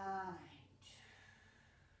 out.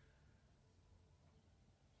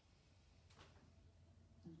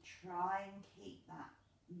 And try and keep that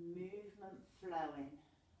movement flowing.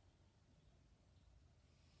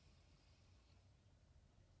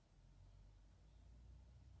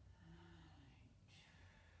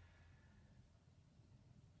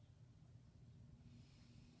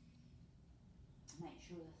 Make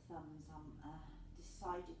sure the thumbs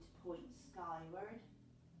decided to point skyward.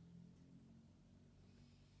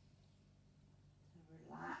 So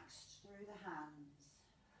relaxed through the hands.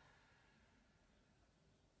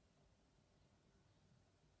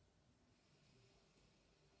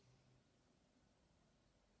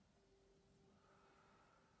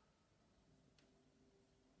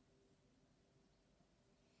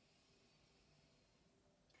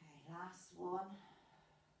 Okay, last one.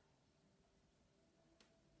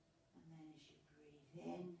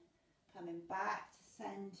 In, coming back to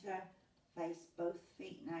centre, face both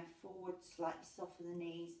feet now forward, slightly soften the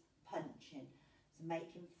knees, punching. So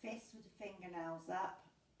making fists with the fingernails up,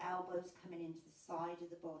 elbows coming into the side of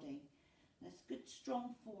the body. And there's good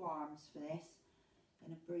strong forearms for this.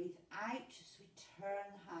 Going to breathe out as we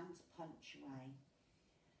turn the hand to punch away.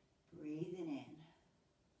 Breathing in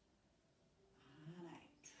and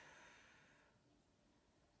out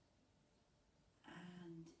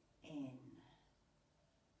and in.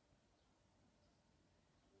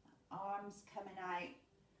 Arms coming out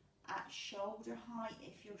at shoulder height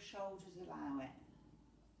if your shoulders allow it.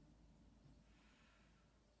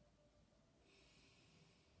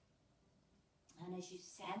 And as you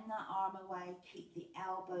send that arm away, keep the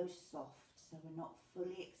elbows soft. So we're not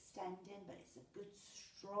fully extending, but it's a good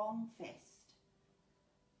strong fist.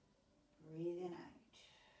 Breathing out.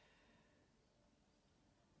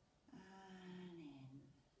 And in.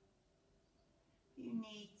 If you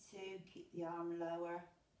need to, keep the arm lower.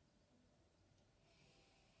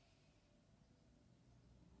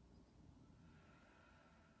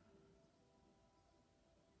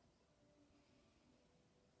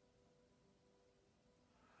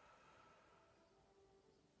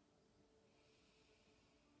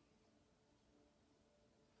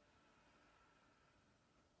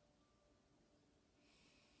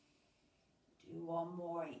 Do one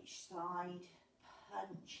more each side,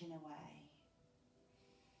 punching away.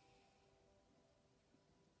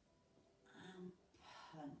 And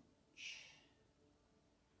punch.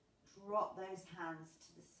 Drop those hands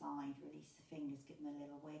to the side, release the fingers, give them a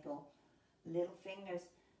little wiggle. Little fingers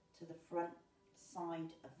to the front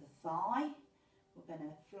side of the thigh. We're going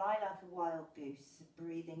to fly like a wild goose. So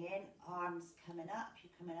breathing in, arms coming up,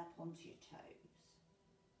 you're coming up onto your toes.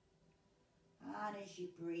 And as you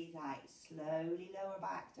breathe out, slowly lower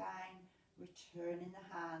back down, returning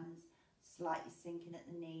the hands, slightly sinking at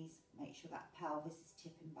the knees. Make sure that pelvis is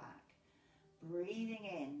tipping back. Breathing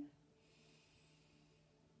in.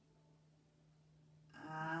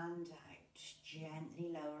 And out,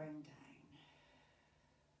 gently lowering down.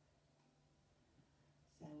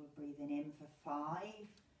 So we're breathing in for 5,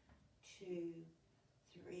 2,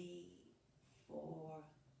 3, 4,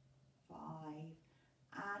 5,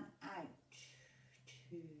 and out.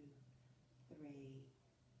 2, 3,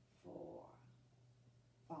 4,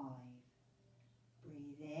 5.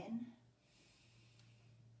 Breathe in.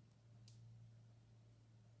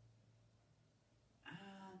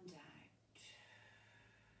 And out.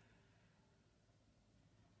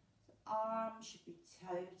 So arms should be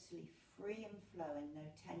totally free and flowing,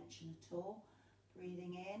 no tension at all.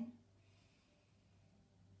 Breathing in.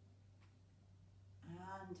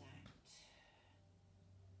 And out.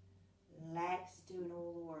 Legs doing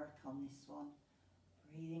all the work on this one.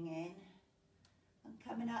 Breathing in and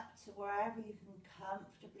coming up to wherever you can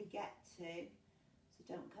comfortably get to. So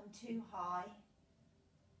don't come too high.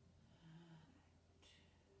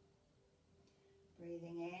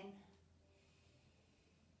 Breathing in.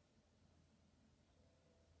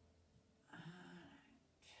 And out.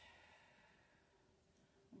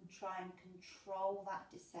 And try and control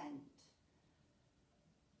that descent.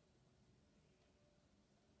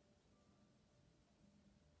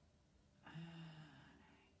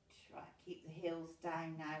 Keep the heels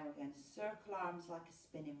down now. We're going to circle arms like a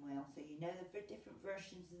spinning wheel. So you know the different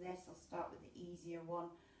versions of this. I'll start with the easier one.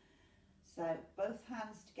 So both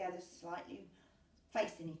hands together, slightly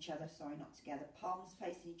facing each other. Sorry, not together. Palms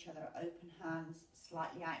facing each other. Open hands,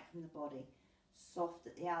 slightly out from the body. Soft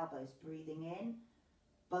at the elbows. Breathing in.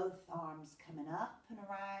 Both arms coming up and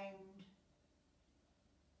around.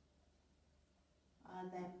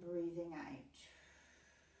 And then breathing out.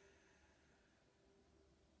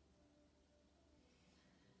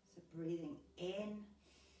 Breathing in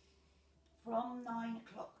from 9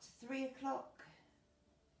 o'clock to 3 o'clock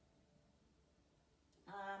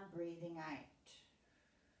and breathing out.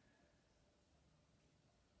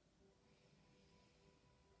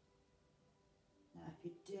 Now if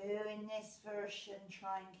you're doing this version,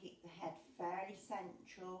 try and keep the head fairly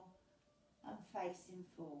central and facing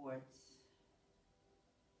forwards.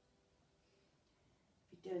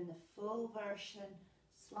 If you're doing the full version,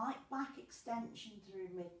 slight back extension through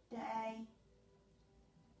midday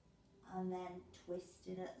and then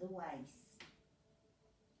twisting at the waist.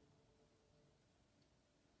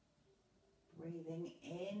 Breathing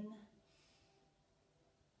in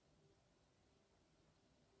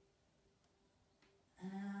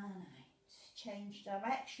and out. Change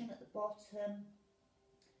direction at the bottom.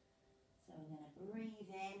 So I'm going to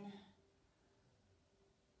breathe in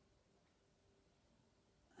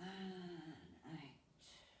and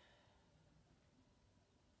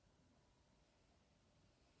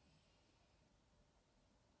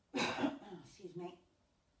excuse me.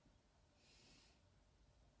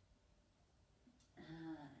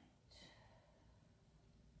 Right.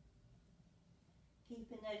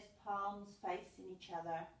 Keeping those palms facing each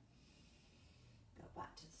other. Go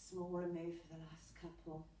back to the smaller move for the last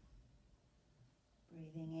couple.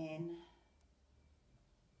 Breathing in.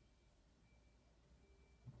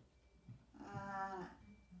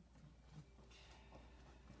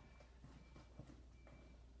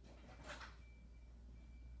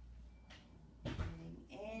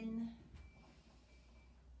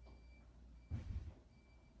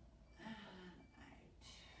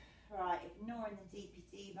 Right, ignoring the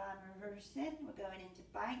DPD van reversing, we're going into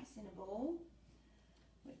bouncing a ball,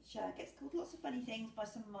 which gets called lots of funny things by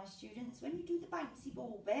some of my students. When you do the bouncy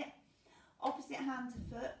ball bit, opposite hand to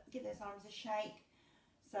foot, give those arms a shake.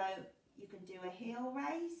 So you can do a heel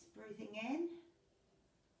raise, breathing in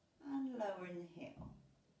and lowering the heel.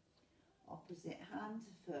 Opposite hand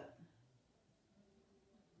to foot,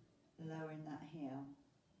 lowering that heel.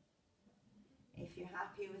 If you're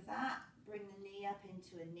happy with that, bring the knee up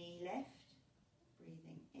into a knee lift,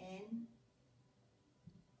 breathing in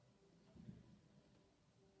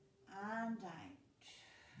and out.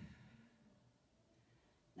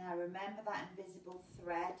 Now remember that invisible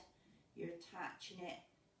thread, you're attaching it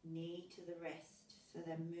knee to the wrist, so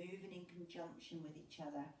they're moving in conjunction with each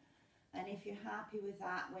other. And if you're happy with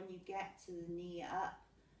that, when you get to the knee up,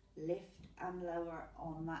 lift and lower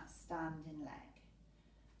on that standing leg.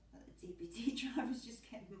 The DPD driver's just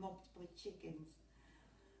getting mobbed by chickens.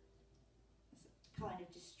 It's kind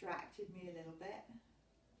of distracted me a little bit.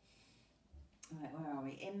 Right, where are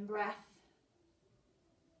we? In breath,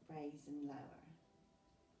 raise and lower.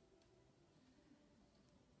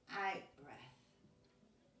 Out breath.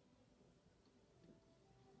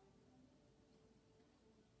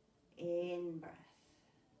 In breath.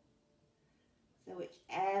 So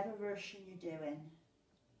whichever version you're doing,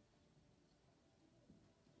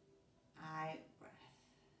 out breath.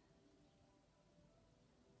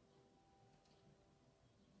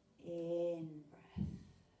 In breath.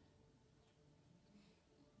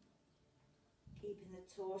 Keeping the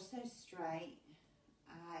torso straight,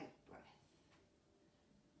 out breath.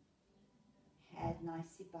 Head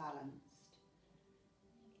nicely balanced.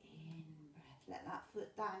 In breath. Let that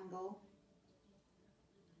foot dangle.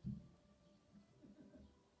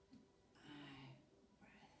 Out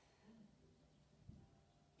breath.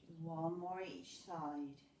 Do one more each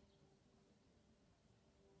side.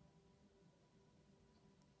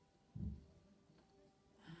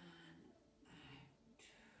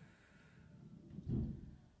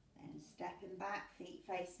 Stepping back, feet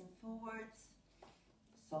facing forwards,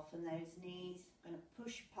 soften those knees, I'm going to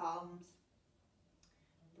push palms,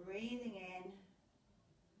 breathing in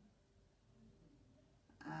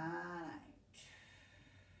and out.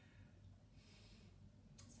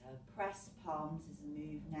 So press palms is a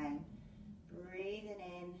move now, breathing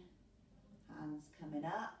in, hands coming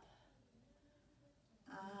up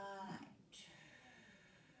and out.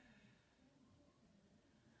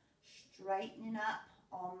 Straightening up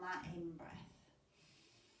on that in-breath.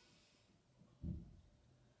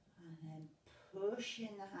 And then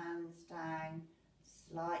pushing the hands down,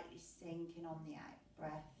 slightly sinking on the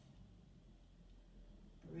out-breath.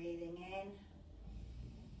 Breathing in.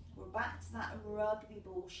 We're back to that rugby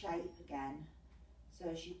ball shape again. So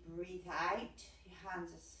as you breathe out, your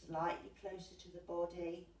hands are slightly closer to the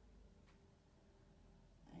body.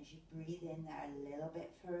 And as you breathe in, they're a little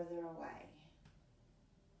bit further away.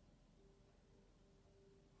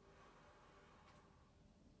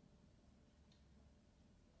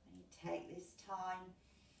 Take this time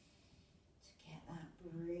to get that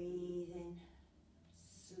breathing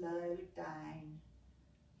slowed down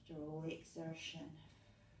after all the exertion.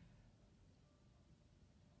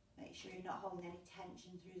 Make sure you're not holding any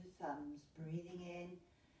tension through the thumbs. Breathing in,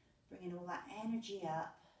 bringing all that energy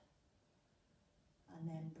up, and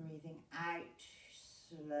then breathing out,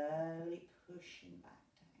 slowly pushing back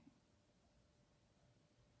down.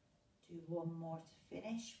 Do one more to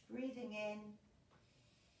finish. Breathing in.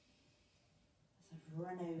 I've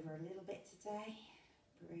run over a little bit today,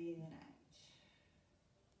 breathing out.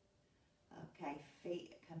 Okay,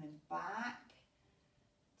 feet are coming back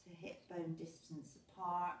to hip bone distance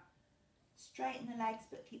apart. Straighten the legs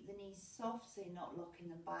but keep the knees soft so you're not locking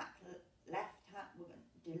them back. Left hand, we're going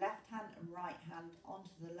to do left hand and right hand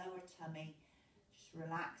onto the lower tummy. Just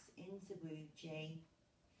relax into Wuji.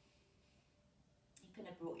 You can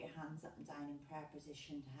have brought your hands up and down in prayer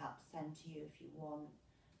position to help center you if you want.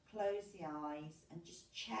 Close the eyes and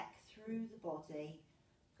just check through the body.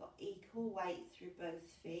 Got equal weight through both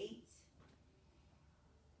feet.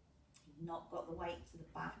 You've not got the weight to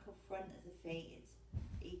the back or front of the feet. It's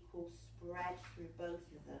equal spread through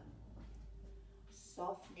both of them.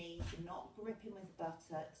 Soft knees, you're not gripping with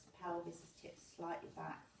buttocks. Pelvis is tipped slightly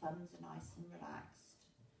back. Thumbs are nice and relaxed.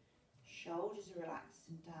 Shoulders are relaxed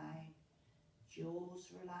and down.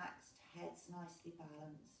 Jaws relaxed. Head's nicely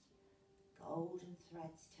balanced. Golden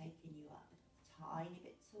threads taking you up a tiny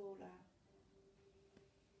bit taller.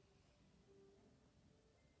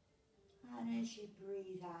 And as you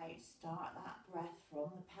breathe out, start that breath from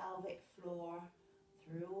the pelvic floor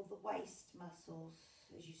through all the waist muscles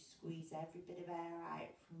as you squeeze every bit of air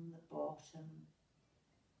out from the bottom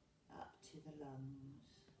up to the lungs.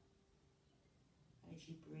 As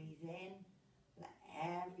you breathe in, let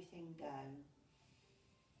everything go.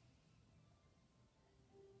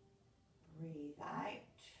 Breathe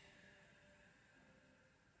out.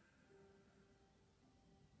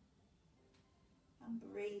 And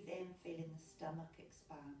breathe in, feeling the stomach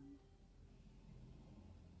expand.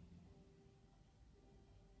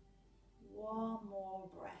 One more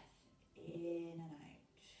breath, in and out.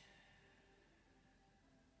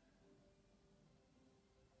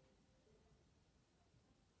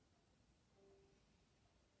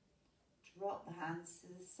 Drop the hands to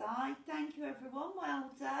the side. Thank you everyone, well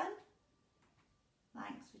done.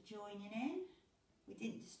 Thanks for joining in. We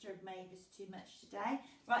didn't disturb Mavis too much today.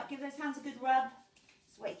 Right, give those hands a good rub.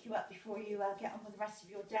 Just wake you up before you get on with the rest of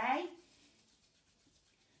your day.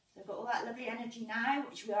 So I've got all that lovely energy now,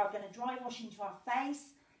 which we are going to dry wash into our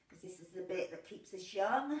face, because this is the bit that keeps us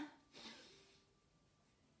young.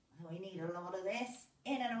 So we need a lot of this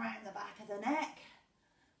in and around the back of the neck,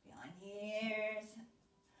 behind the ears,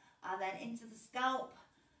 and then into the scalp.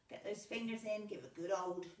 Get those fingers in, give a good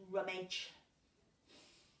old rummage.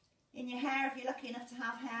 In your hair, if you're lucky enough to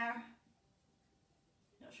have hair.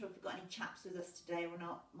 Not sure if we've got any chaps with us today or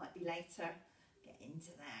not, might be later. Get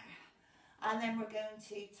into there. And then we're going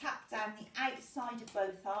to tap down the outside of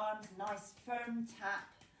both arms, nice firm tap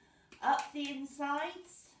up the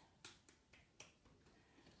insides.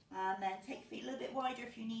 And then take your feet a little bit wider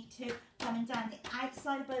if you need to, coming down the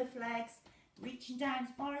outside of both legs, reaching down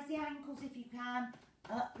as far as the ankles if you can,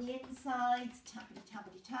 up the insides, tappity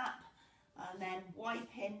tappity tap, and then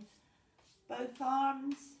wiping both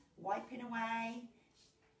arms, wiping away,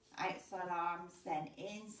 outside arms, then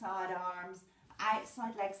inside arms,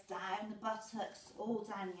 outside legs down the buttocks, all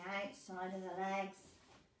down the outside of the legs,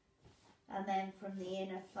 and then from the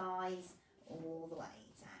inner thighs all the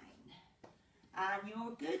way down. And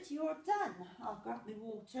you're good, you're done. I'll grab my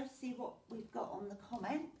water, see what we've got on the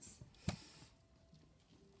comments.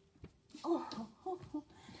 Oh,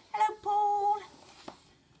 hello Paul.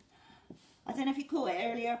 I don't know if you caught it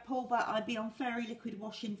earlier, Paul, but I'll be on fairy liquid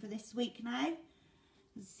washing for this week now.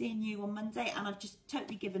 Seeing you on Monday, and I've just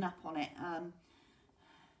totally given up on it.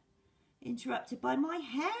 Interrupted by my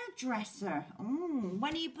hairdresser.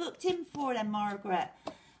 When are you booked in for then, Margaret?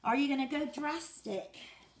 Are you going to go drastic?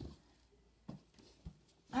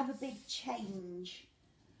 Have a big change.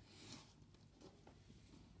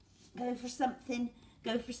 Go for something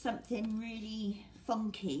really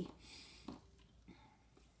funky.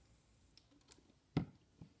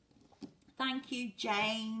 Thank you,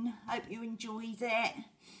 Jane. Hope you enjoyed it.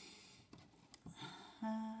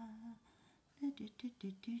 What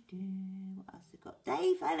else have got?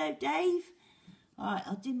 Dave, hello Dave. Alright,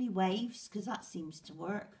 I'll do me waves because that seems to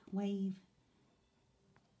work. Wave.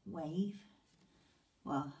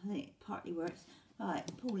 Well, I think it partly works.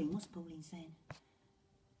 Alright, Pauline, what's Pauline saying?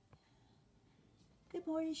 Good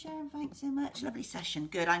morning, Sharon. Thanks so much. Lovely session.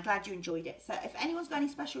 Good. I'm glad you enjoyed it. So if anyone's got any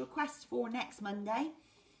special requests for next Monday,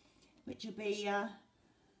 which will be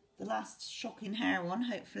the last shocking hair one,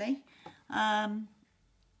 hopefully.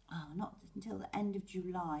 Oh, not until the end of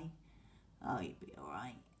July. Oh, you'll be all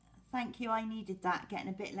right. Thank you. I needed that. Getting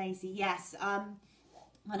a bit lazy. Yes. I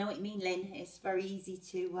know what you mean, Lynn. It's very easy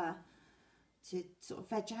to sort of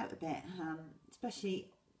veg out a bit,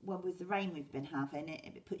 especially when with the rain we've been having.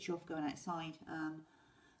 It puts you off going outside.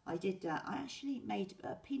 I actually made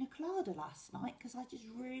a pina colada last night because I just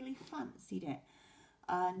really fancied it.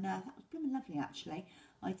 And that was blooming lovely, actually.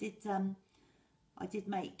 I did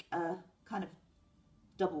make a kind of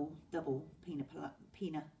double pina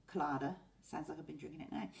colada. Sounds like I've been drinking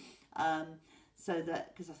it now. So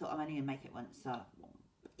that, because I thought I'm only going to make it once, so one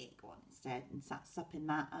big one instead, and sat supping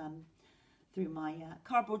that through my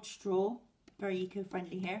cardboard straw. Very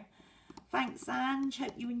eco-friendly here. Thanks, Ange.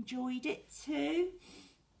 Hope you enjoyed it too.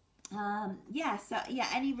 Yeah, so yeah,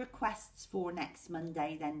 any requests for next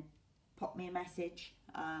Monday, then pop me a message,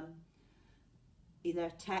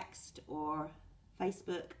 either text or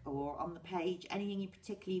Facebook or on the page. Anything you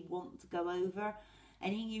particularly want to go over,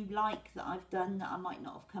 anything you like that I've done that I might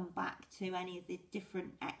not have come back to, any of the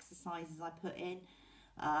different exercises I put in.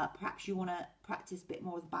 Perhaps you want to practice a bit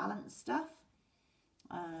more of the balance stuff.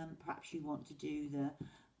 Perhaps you want to do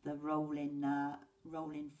the rolling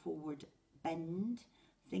forward bend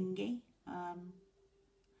thingy.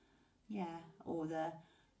 Yeah, or the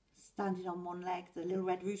standing on one leg, the little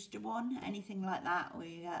red rooster one, anything like that.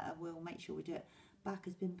 We'll make sure we do it. Back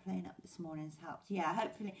has been playing up this morning, has helped. Yeah,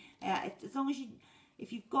 hopefully. Yeah, as long as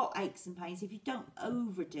if you've got aches and pains, if you don't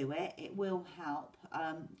overdo it, it will help,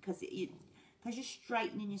 because you're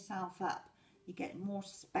straightening yourself up, you get more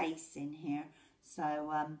space in here.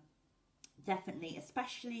 So definitely,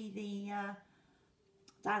 especially the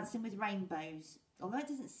dancing with rainbows. Although it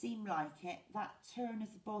doesn't seem like it, that turn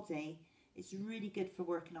of the body is really good for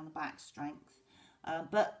working on the back strength.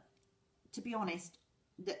 But to be honest,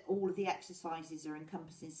 all of the exercises are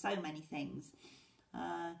encompassing so many things.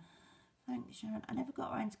 Thanks, Sharon. I never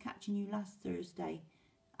got around to catching you last Thursday.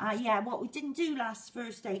 Yeah, what we didn't do last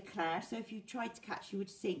Thursday, Claire, so if you tried to catch, you would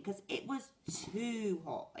have seen, because it was too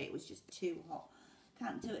hot. It was just too hot.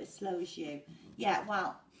 Can't do it as slow as you. Yeah,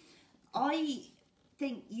 well, I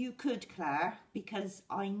think you could, Claire, because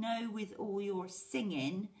I know with all your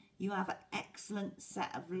singing, you have an excellent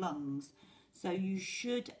set of lungs. So you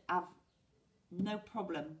should have no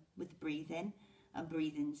problem with breathing and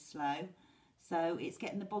breathing slow. So it's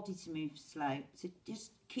getting the body to move slow. So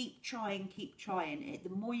just keep trying, keep trying. The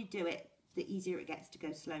more you do it, the easier it gets to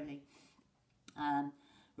go slowly.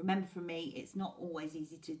 Remember, for me, it's not always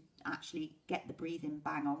easy to actually get the breathing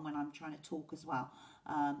bang on when I'm trying to talk as well.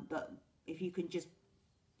 But if you can just,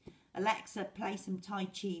 Alexa, play some Tai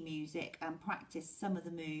Chi music and practice some of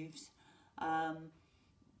the moves,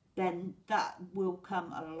 then that will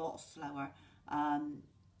come a lot slower.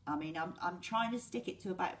 I mean, I'm trying to stick it to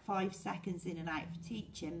about 5 seconds in and out for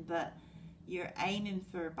teaching, but you're aiming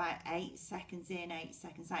for about 8 seconds in, 8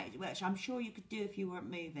 seconds out, which I'm sure you could do if you weren't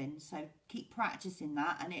moving. So keep practicing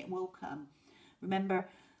that and it will come. Remember,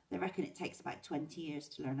 they reckon it takes about 20 years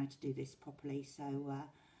to learn how to do this properly. So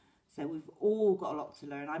we've all got a lot to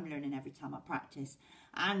learn. I'm learning every time I practice.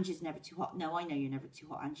 Ange is never too hot. No, I know you're never too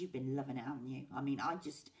hot, Ange. You've been loving it, haven't you? I mean,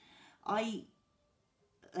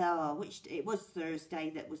 it was Thursday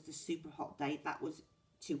that was the super hot day. That was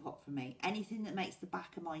too hot for me. Anything that makes the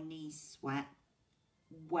back of my knees sweat,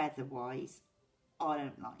 weather-wise, I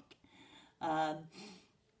don't like.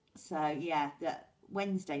 So yeah, that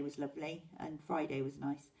Wednesday was lovely and Friday was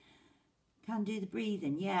nice. Can do the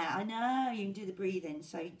breathing. Yeah, I know you can do the breathing.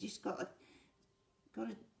 So you just gotta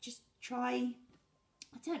just try.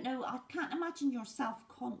 I don't know. I can't imagine you're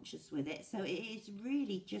self-conscious with it. So it is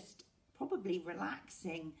really just probably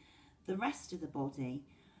relaxing the rest of the body.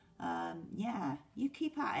 Yeah, you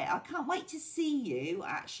keep at it. I can't wait to see you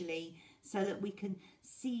actually, so that we can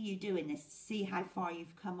see you doing this, to see how far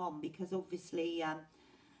you've come on, because obviously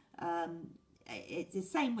it's the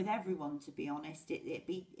same with everyone, to be honest. It'd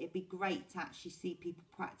be great to actually see people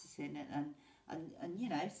practicing it and you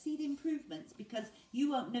know, see the improvements, because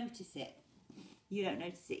you won't notice it. You don't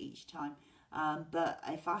notice it each time. But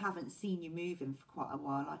if I haven't seen you moving for quite a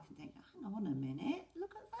while, I can think, hang on a minute,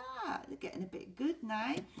 look at that. They're getting a bit good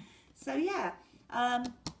now. So yeah,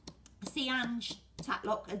 see, Ange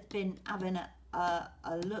Tatlock has been having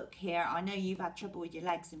a look here. I know you've had trouble with your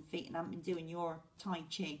legs and feet and haven't been doing your Tai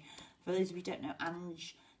Chi. For those of you who don't know,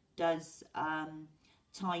 Ange does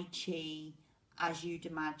Tai Chi as you'd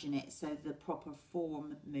imagine it, so the proper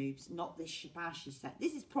form moves, not this shibashi set.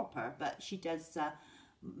 This is proper, but she does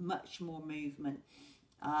much more movement.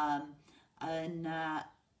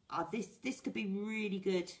 This could be really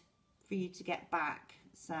good for you to get back.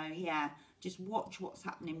 So yeah, just watch what's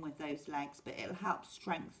happening with those legs, but it'll help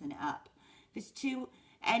strengthen it up. If it's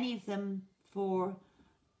any of them for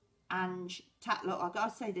Ange Tatlock, I've got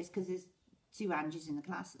to say this because there's 2 Anges in the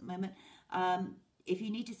class at the moment. If you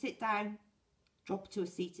need to sit down, drop to a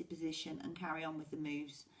seated position and carry on with the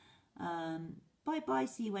moves. Bye-bye,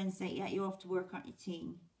 see you Wednesday. Yeah, you're off to work, aren't you,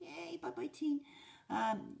 teen? Yay, bye-bye, teen.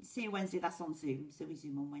 See you Wednesday. That's on Zoom, so we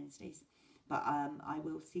Zoom on Wednesdays. But I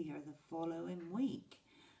will see her the following week.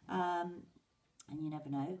 And you never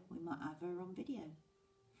know, we might have her on video,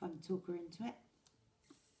 if I can talk her into it.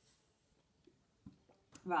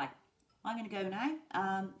 Right, I'm going to go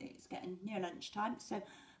now. It's getting near lunchtime, so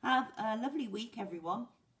have a lovely week, everyone.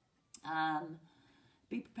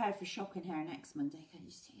 Be prepared for shocking hair next Monday. Can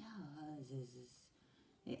you see? Oh,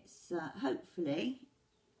 it's hopefully,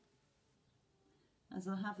 as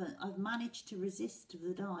I've managed to resist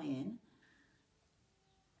the dyeing.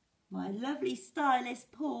 My lovely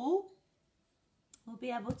stylist Paul will be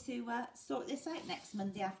able to sort this out next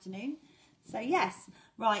Monday afternoon. So yes,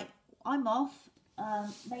 right, I'm off.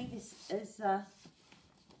 Mavis is there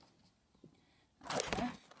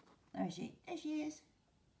she is.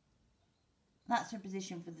 That's her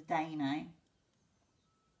position for the day now.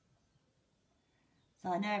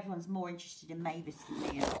 So I know everyone's more interested in Mavis than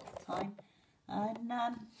me a lot of the time. And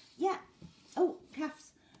yeah. Oh,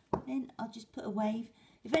 calves. Then I'll just put a wave.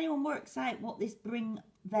 If anyone works out what this bring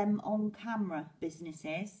them on camera business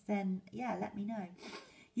is, then yeah, let me know.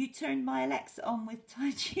 You turned my Alexa on with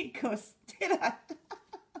Tai Chi course, did I?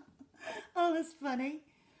 Oh, that's funny.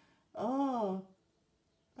 Oh,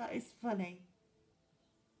 that is funny.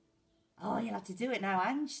 Oh, you'll have to do it now,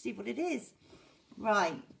 Ange, see what it is.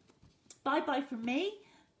 Right. Bye-bye from me.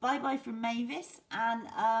 Bye-bye from Mavis. And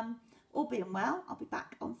all being well, I'll be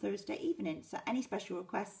back on Thursday evening. So any special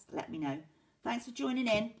requests, let me know. Thanks for joining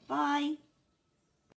in. Bye.